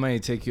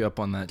might take you up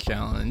on that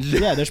challenge.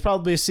 Yeah, there's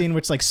probably a scene where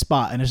it's like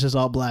Spot and it's just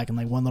all black and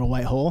like one little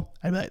white hole.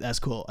 I'd be like, that's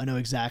cool. I know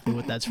exactly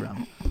what that's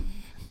from.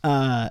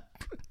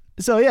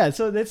 So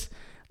that's,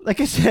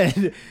 like I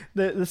said,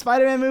 the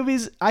Spider-Man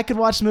movies, I could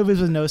watch movies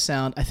with no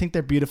sound. I think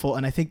they're beautiful,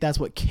 and I think that's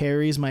what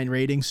carries my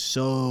rating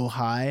so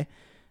high.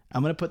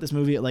 I'm going to put this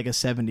movie at like a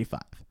 75.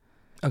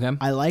 Okay.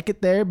 I like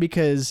it there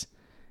because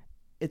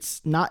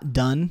it's not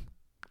done.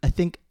 I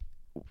think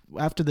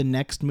after the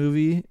next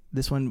movie,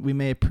 this one, we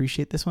may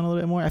appreciate this one a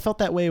little bit more. I felt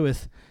that way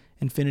with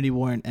Infinity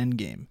War and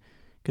Endgame.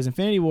 Because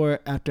Infinity War,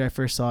 after I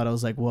first saw it, I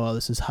was like, whoa,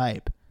 this is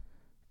hype.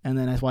 And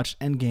then I watched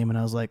Endgame and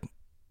I was like,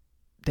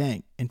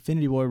 dang,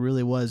 Infinity War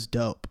really was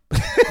dope.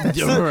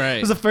 Right. It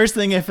was the first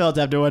thing I felt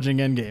after watching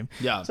Endgame.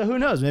 Yeah. So who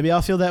knows? Maybe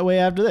I'll feel that way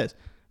after this.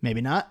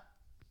 Maybe not.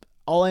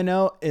 All I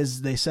know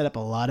is they set up a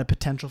lot of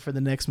potential for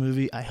the next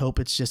movie. I hope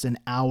it's just an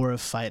hour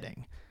of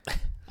fighting.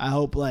 I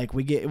hope like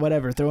we get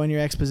whatever, throw in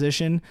your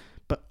exposition,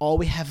 but all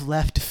we have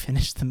left to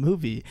finish the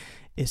movie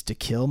is to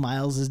kill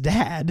Miles'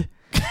 dad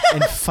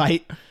and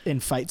fight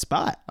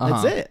Spot.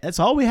 That's it. That's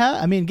all we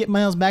have. I mean, get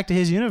Miles back to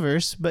his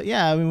universe, but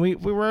yeah, I mean, we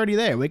were already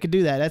there. We could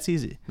do that. That's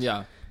easy.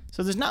 Yeah.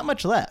 So there's not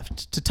much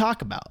left to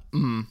talk about.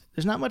 Mm-hmm.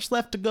 There's not much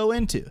left to go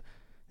into.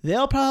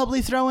 They'll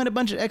probably throw in a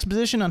bunch of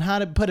exposition on how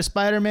to put a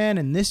Spider-Man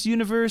in this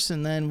universe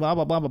and then blah,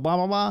 blah, blah, blah, blah,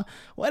 blah, blah.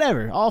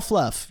 Whatever. All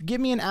fluff.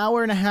 Give me an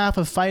hour and a half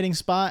of fighting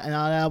Spot and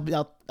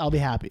I'll be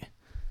happy.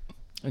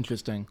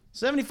 Interesting.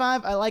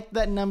 75, I like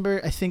that number.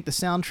 I think the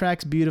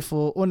soundtrack's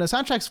beautiful. Well, the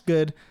soundtrack's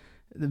good.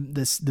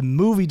 The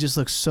movie just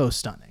looks so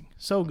stunning.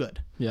 So good.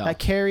 Yeah. That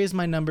carries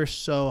my number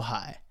so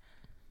high.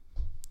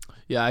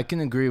 Yeah, I can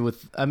agree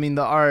with, I mean,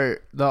 the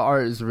art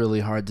is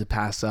really hard to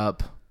pass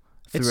up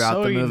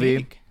throughout the movie.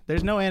 Unique.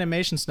 There's no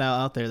animation style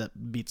out there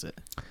that beats it.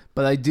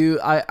 But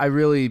I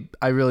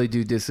really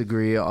do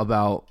disagree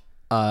about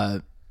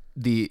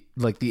the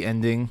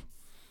ending,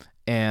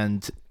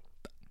 and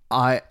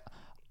I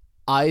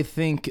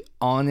think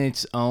on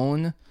its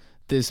own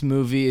this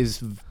movie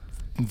is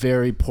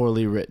very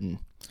poorly written.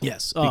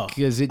 Yes.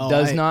 Because it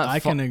does not I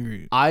can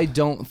agree. I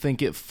don't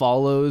think it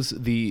follows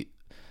the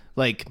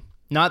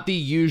not the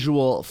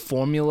usual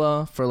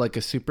formula for like a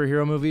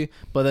superhero movie,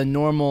 but a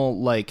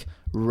normal like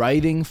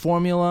writing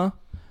formula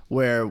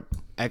where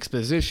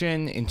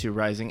exposition into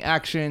rising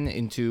action,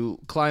 into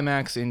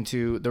climax,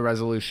 into the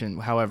resolution,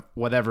 however,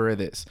 whatever it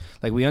is.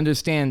 Like, we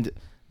understand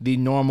the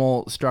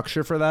normal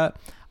structure for that.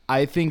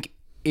 I think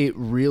it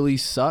really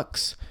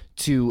sucks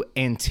to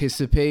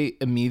anticipate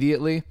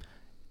immediately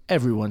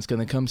everyone's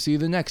going to come see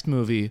the next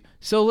movie,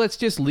 so let's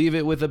just leave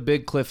it with a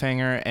big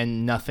cliffhanger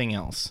and nothing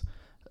else.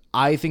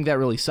 I think that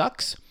really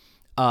sucks,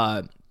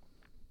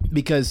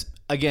 because,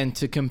 again,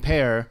 to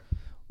compare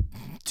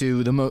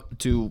to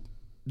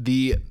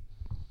the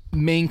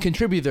main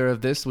contributor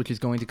of this, which is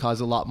going to cause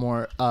a lot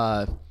more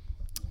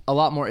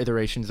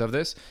iterations of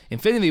this,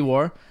 Infinity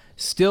War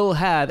still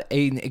had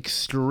an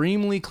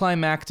extremely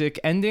climactic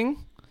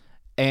ending,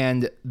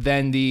 and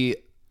then the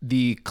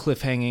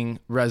cliffhanging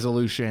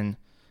resolution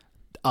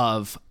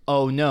of,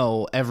 oh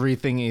no,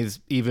 everything is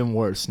even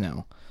worse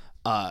now,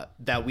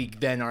 that we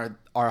then are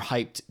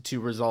hyped to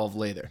resolve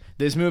later.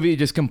 This movie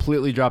just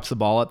completely drops the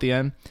ball at the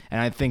end,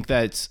 and I think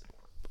I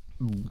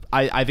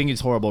think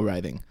it's horrible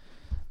writing.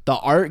 The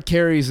art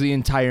carries the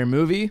entire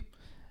movie.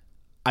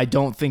 I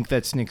don't think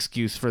that's an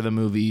excuse for the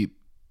movie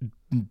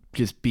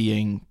just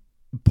being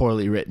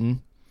poorly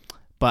written.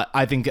 But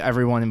I think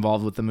everyone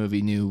involved with the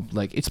movie knew,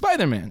 like, it's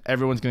Spider-Man.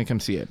 Everyone's going to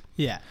come see it.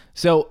 Yeah.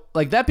 So,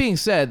 like, that being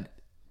said,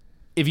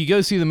 if you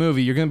go see the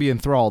movie, you're going to be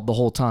enthralled the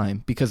whole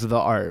time because of the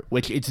art,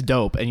 which it's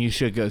dope, and you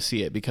should go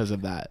see it because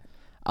of that.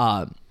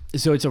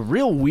 So it's a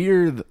real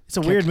weird... It's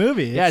a weird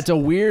movie. Yeah, it's a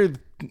weird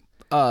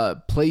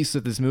place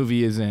that this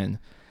movie is in.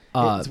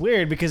 It's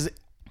weird because...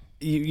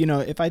 You know,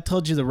 if I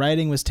told you the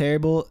writing was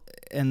terrible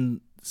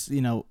and,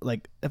 you know,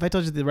 like, if I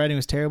told you the writing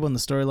was terrible and the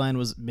storyline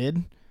was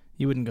mid,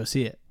 you wouldn't go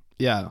see it.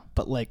 Yeah.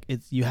 But, like,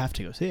 you have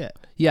to go see it.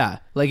 Yeah.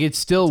 Like, it's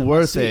still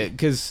worth it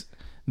because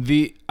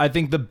I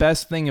think the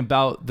best thing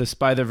about the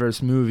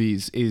Spider-Verse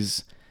movies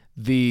is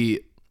I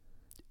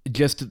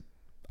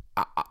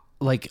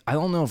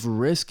don't know if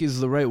risk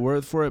is the right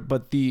word for it,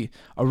 but the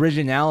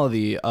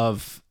originality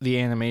of the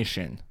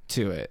animation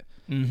to it.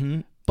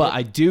 Mm-hmm. But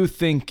I do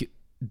think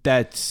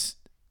that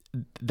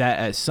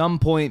at some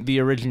point the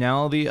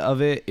originality of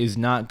it is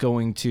not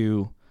going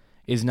to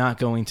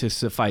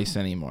suffice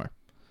anymore.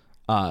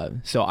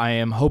 So I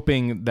am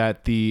hoping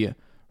that the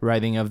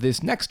writing of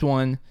this next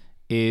one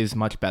is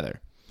much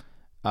better.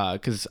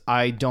 Because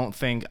I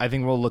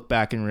think we'll look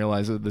back and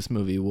realize that this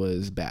movie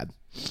was bad.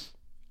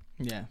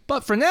 Yeah.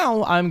 But for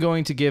now, I'm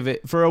going to give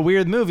it, for a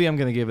weird movie, I'm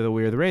going to give it a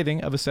weird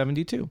rating of a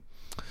 72.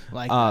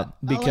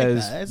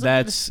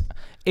 because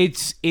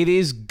it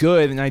is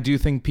good, and I do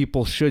think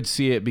people should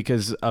see it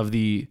because of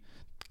the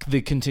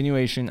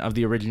continuation of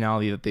the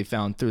originality that they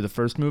found through the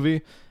first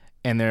movie,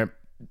 and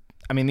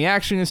the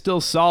action is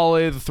still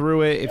solid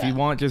through it. If you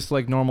want just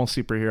like normal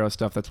superhero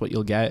stuff, that's what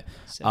you'll get.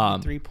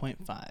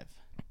 73.5.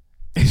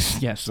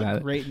 Yes, a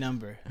great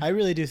number. I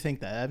really do think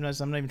that. I'm not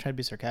even trying to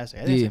be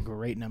sarcastic. I think it's a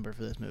great number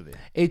for this movie.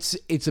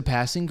 It's a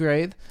passing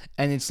grade,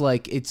 and it's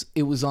like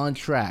it was on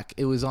track.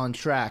 It was on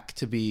track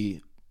to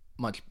be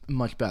much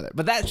better.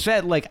 But that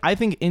said, like I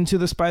think Into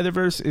the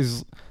Spider-Verse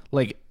is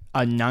like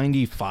a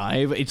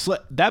 95. It's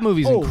like that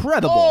movie's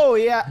incredible. Oh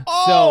yeah.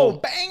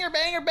 Oh, banger.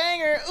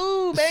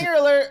 Ooh, banger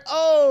alert.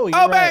 Oh, you're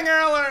right. Banger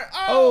alert.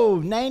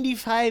 Oh,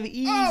 95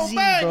 easy,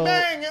 bro.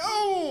 Bang.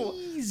 Oh,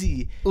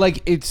 easy.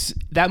 Like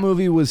that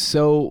movie was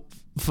so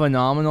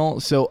phenomenal.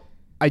 So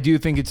I do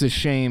think it's a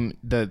shame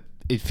that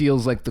it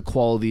feels like the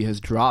quality has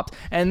dropped.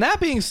 And that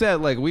being said,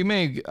 like we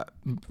may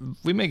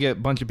get a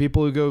bunch of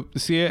people who go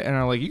see it and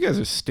are like, you guys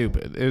are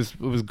stupid. It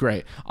was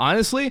great.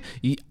 Honestly,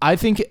 I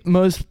think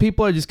most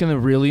people are just going to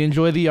really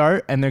enjoy the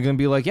art, and they're going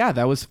to be like, yeah,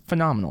 that was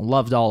phenomenal.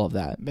 Loved all of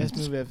that. Best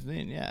movie I've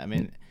seen. Yeah, I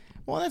mean,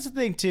 well, that's the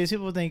thing too.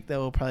 People think that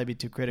we'll probably be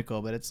too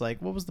critical, but it's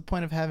like, what was the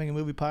point of having a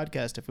movie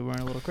podcast if we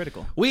weren't a little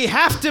critical? We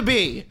have to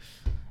be.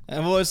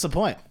 And what's the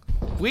point?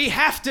 We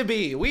have to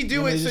be. We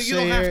do it so you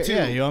don't have to.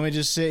 Yeah, you want me to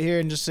just sit here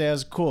and just say I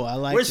was cool. I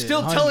like it. We're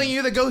still telling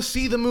you to go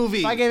see the movie.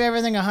 If I gave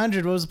everything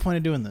 100, what was the point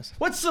of doing this?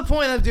 What's the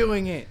point of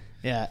doing it?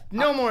 Yeah.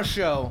 No more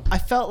show. I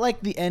felt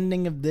like the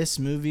ending of this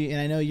movie, and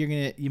I know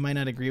you might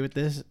not agree with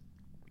this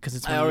because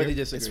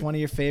it's one of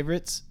your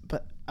favorites,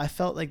 but I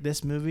felt like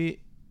this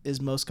movie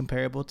is most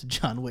comparable to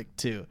John Wick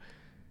 2.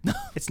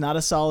 It's not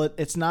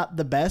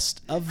the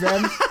best of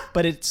them,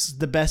 but it's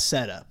the best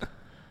setup.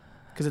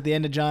 Because at the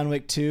end of John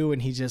Wick 2,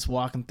 when he's just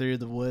walking through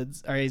the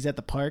woods, or he's at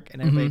the park,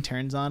 and everybody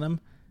turns on him,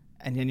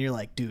 and then you're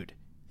like, dude,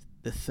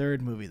 the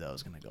third movie, though,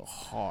 is going to go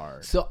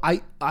hard. So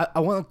I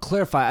want to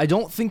clarify. I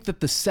don't think that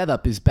the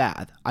setup is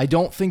bad. I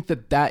don't think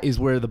that is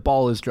where the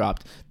ball is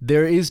dropped.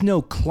 There is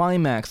no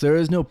climax. There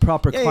is no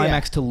proper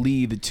climax to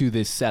lead to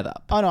this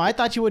setup. Oh, no, I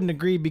thought you wouldn't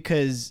agree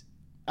because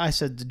I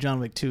said the John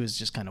Wick 2 is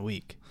just kind of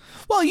weak.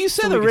 Well, you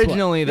said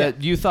originally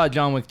that you thought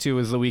John Wick 2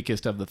 was the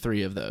weakest of the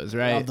three of those,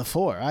 right? Of the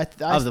four. I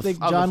think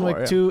John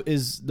Wick 2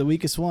 is the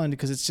weakest one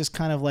because it's just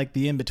kind of like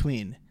the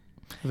in-between.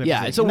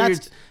 Yeah, it's a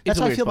weird That's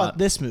how I feel spot. about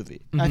this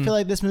movie. I feel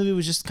like this movie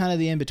was just kind of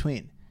the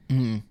in-between.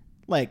 Mm-hmm.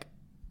 Like,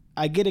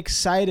 I get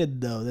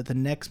excited, though, that the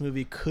next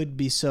movie could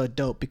be so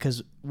dope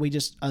because we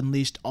just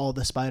unleashed all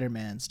the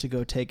Spider-Mans to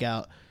go take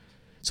out.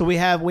 So we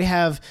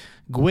have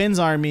Gwen's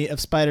army of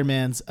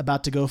Spider-Mans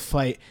about to go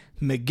fight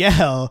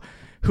Miguel,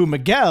 who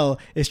Miguel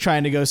is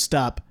trying to go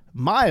stop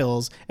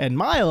Miles, and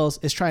Miles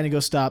is trying to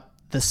go stop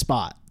the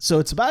Spot. So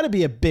it's about to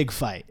be a big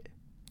fight.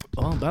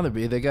 Well, better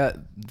be.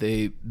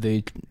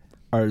 They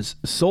are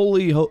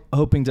solely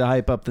hoping to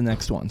hype up the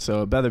next one,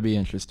 so it better be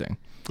interesting.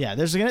 Yeah,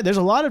 there's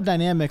a lot of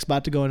dynamics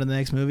about to go into the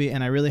next movie,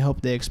 and I really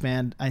hope they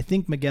expand. I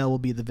think Miguel will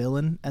be the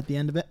villain at the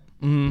end of it.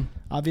 Mm-hmm.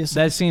 Obviously,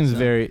 that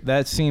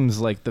seems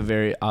like the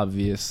very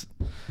obvious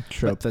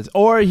trope.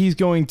 Or he's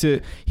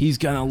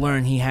gonna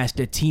learn he has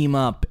to team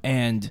up,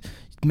 and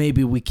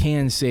maybe we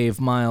can save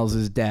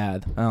Miles'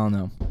 dad. I don't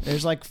know.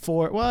 There's like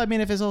 4. Well, I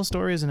mean, if his whole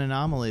story is an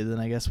anomaly, then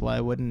I guess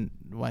why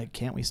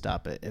can't we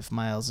stop it if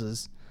Miles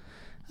is?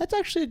 That's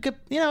actually a good.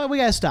 We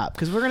gotta stop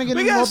because we're gonna get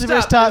into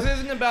multiverse talk.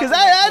 Because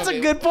that's a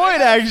good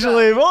point,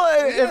 actually. Well,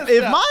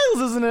 if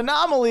Miles is an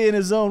anomaly in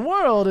his own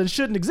world and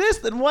shouldn't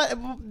exist, then what?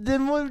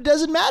 Then what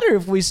does it matter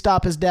if we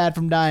stop his dad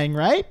from dying,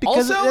 right?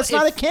 Because it's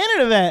not a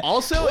canon event.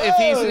 Also, if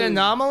he's an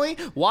anomaly,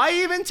 why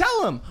even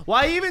tell him?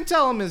 Why even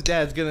tell him his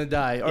dad's gonna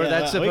die or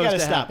that's supposed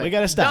to happen? We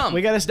gotta stop. Dumb.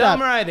 We gotta stop.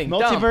 Dumb writing.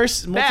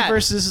 Multiverse. Bad.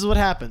 This is what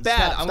happens.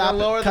 Bad. I'm gonna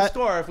lower the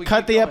score if we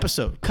cut the going.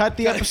 episode. Cut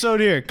the episode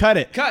here. Cut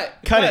it. Cut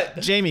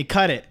it. Jamie,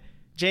 cut it.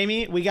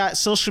 Jamie, we got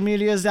social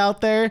medias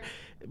out there.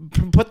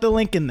 Put the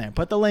link in there.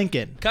 Put the link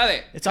in. Cut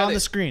it. It's on the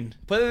screen.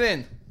 Put it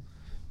in.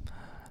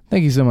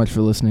 Thank you so much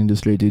for listening to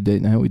Straight Dude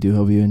Date Night. We do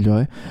hope you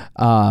enjoy.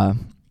 That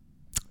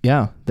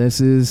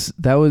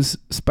was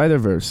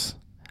Spider-Verse.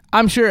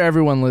 I'm sure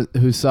everyone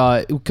who saw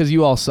it, because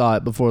you all saw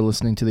it before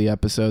listening to the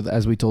episode,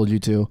 as we told you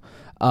to.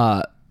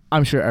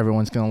 I'm sure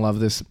everyone's going to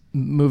love this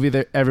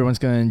movie. Everyone's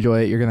going to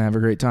enjoy it. You're going to have a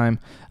great time.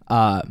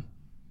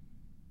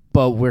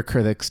 But we're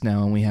critics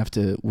now, and we have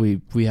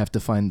to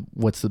find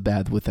what's the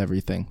bad with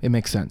everything. It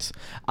makes sense.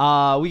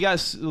 We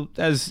got,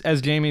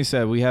 as Jamie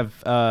said, we have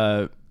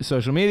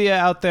social media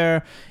out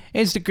there,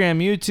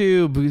 Instagram,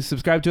 YouTube.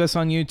 Subscribe to us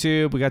on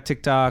YouTube. We got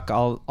TikTok,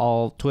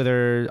 all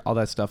Twitter, all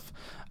that stuff.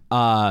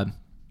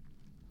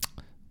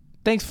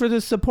 Thanks for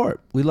the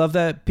support. We love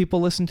that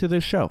people listen to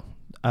this show.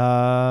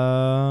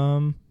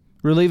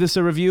 Leave us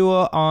a review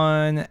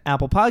on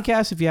Apple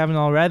Podcasts if you haven't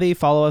already.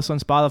 Follow us on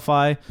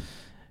Spotify,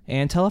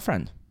 and tell a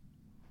friend.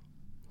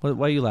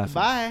 Why are you laughing?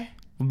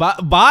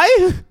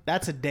 Bye.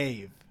 That's a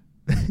Dave.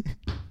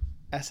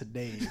 That's a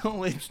Dave.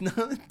 No, it's not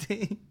a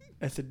Dave.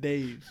 I said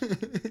Dave.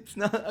 It's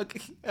not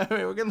okay. All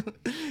right, we're gonna.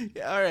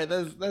 Yeah, all right,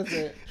 that's it. That's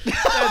it.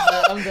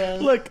 I'm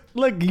done.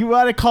 Look. You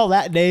want to call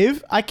that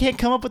Dave? I can't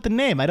come up with the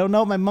name. I don't know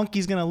what my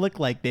monkey's gonna look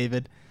like,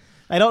 David.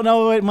 I don't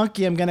know what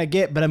monkey I'm gonna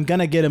get, but I'm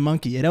gonna get a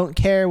monkey. I don't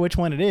care which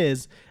one it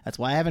is. That's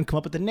why I haven't come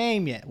up with the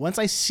name yet. Once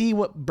I see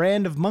what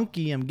brand of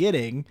monkey I'm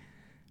getting,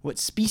 what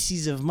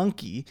species of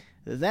monkey,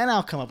 then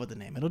I'll come up with the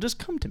name. It'll just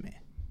come to me.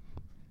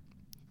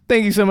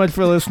 Thank you so much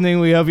for listening.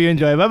 We hope you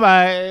enjoy.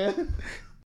 Bye-bye.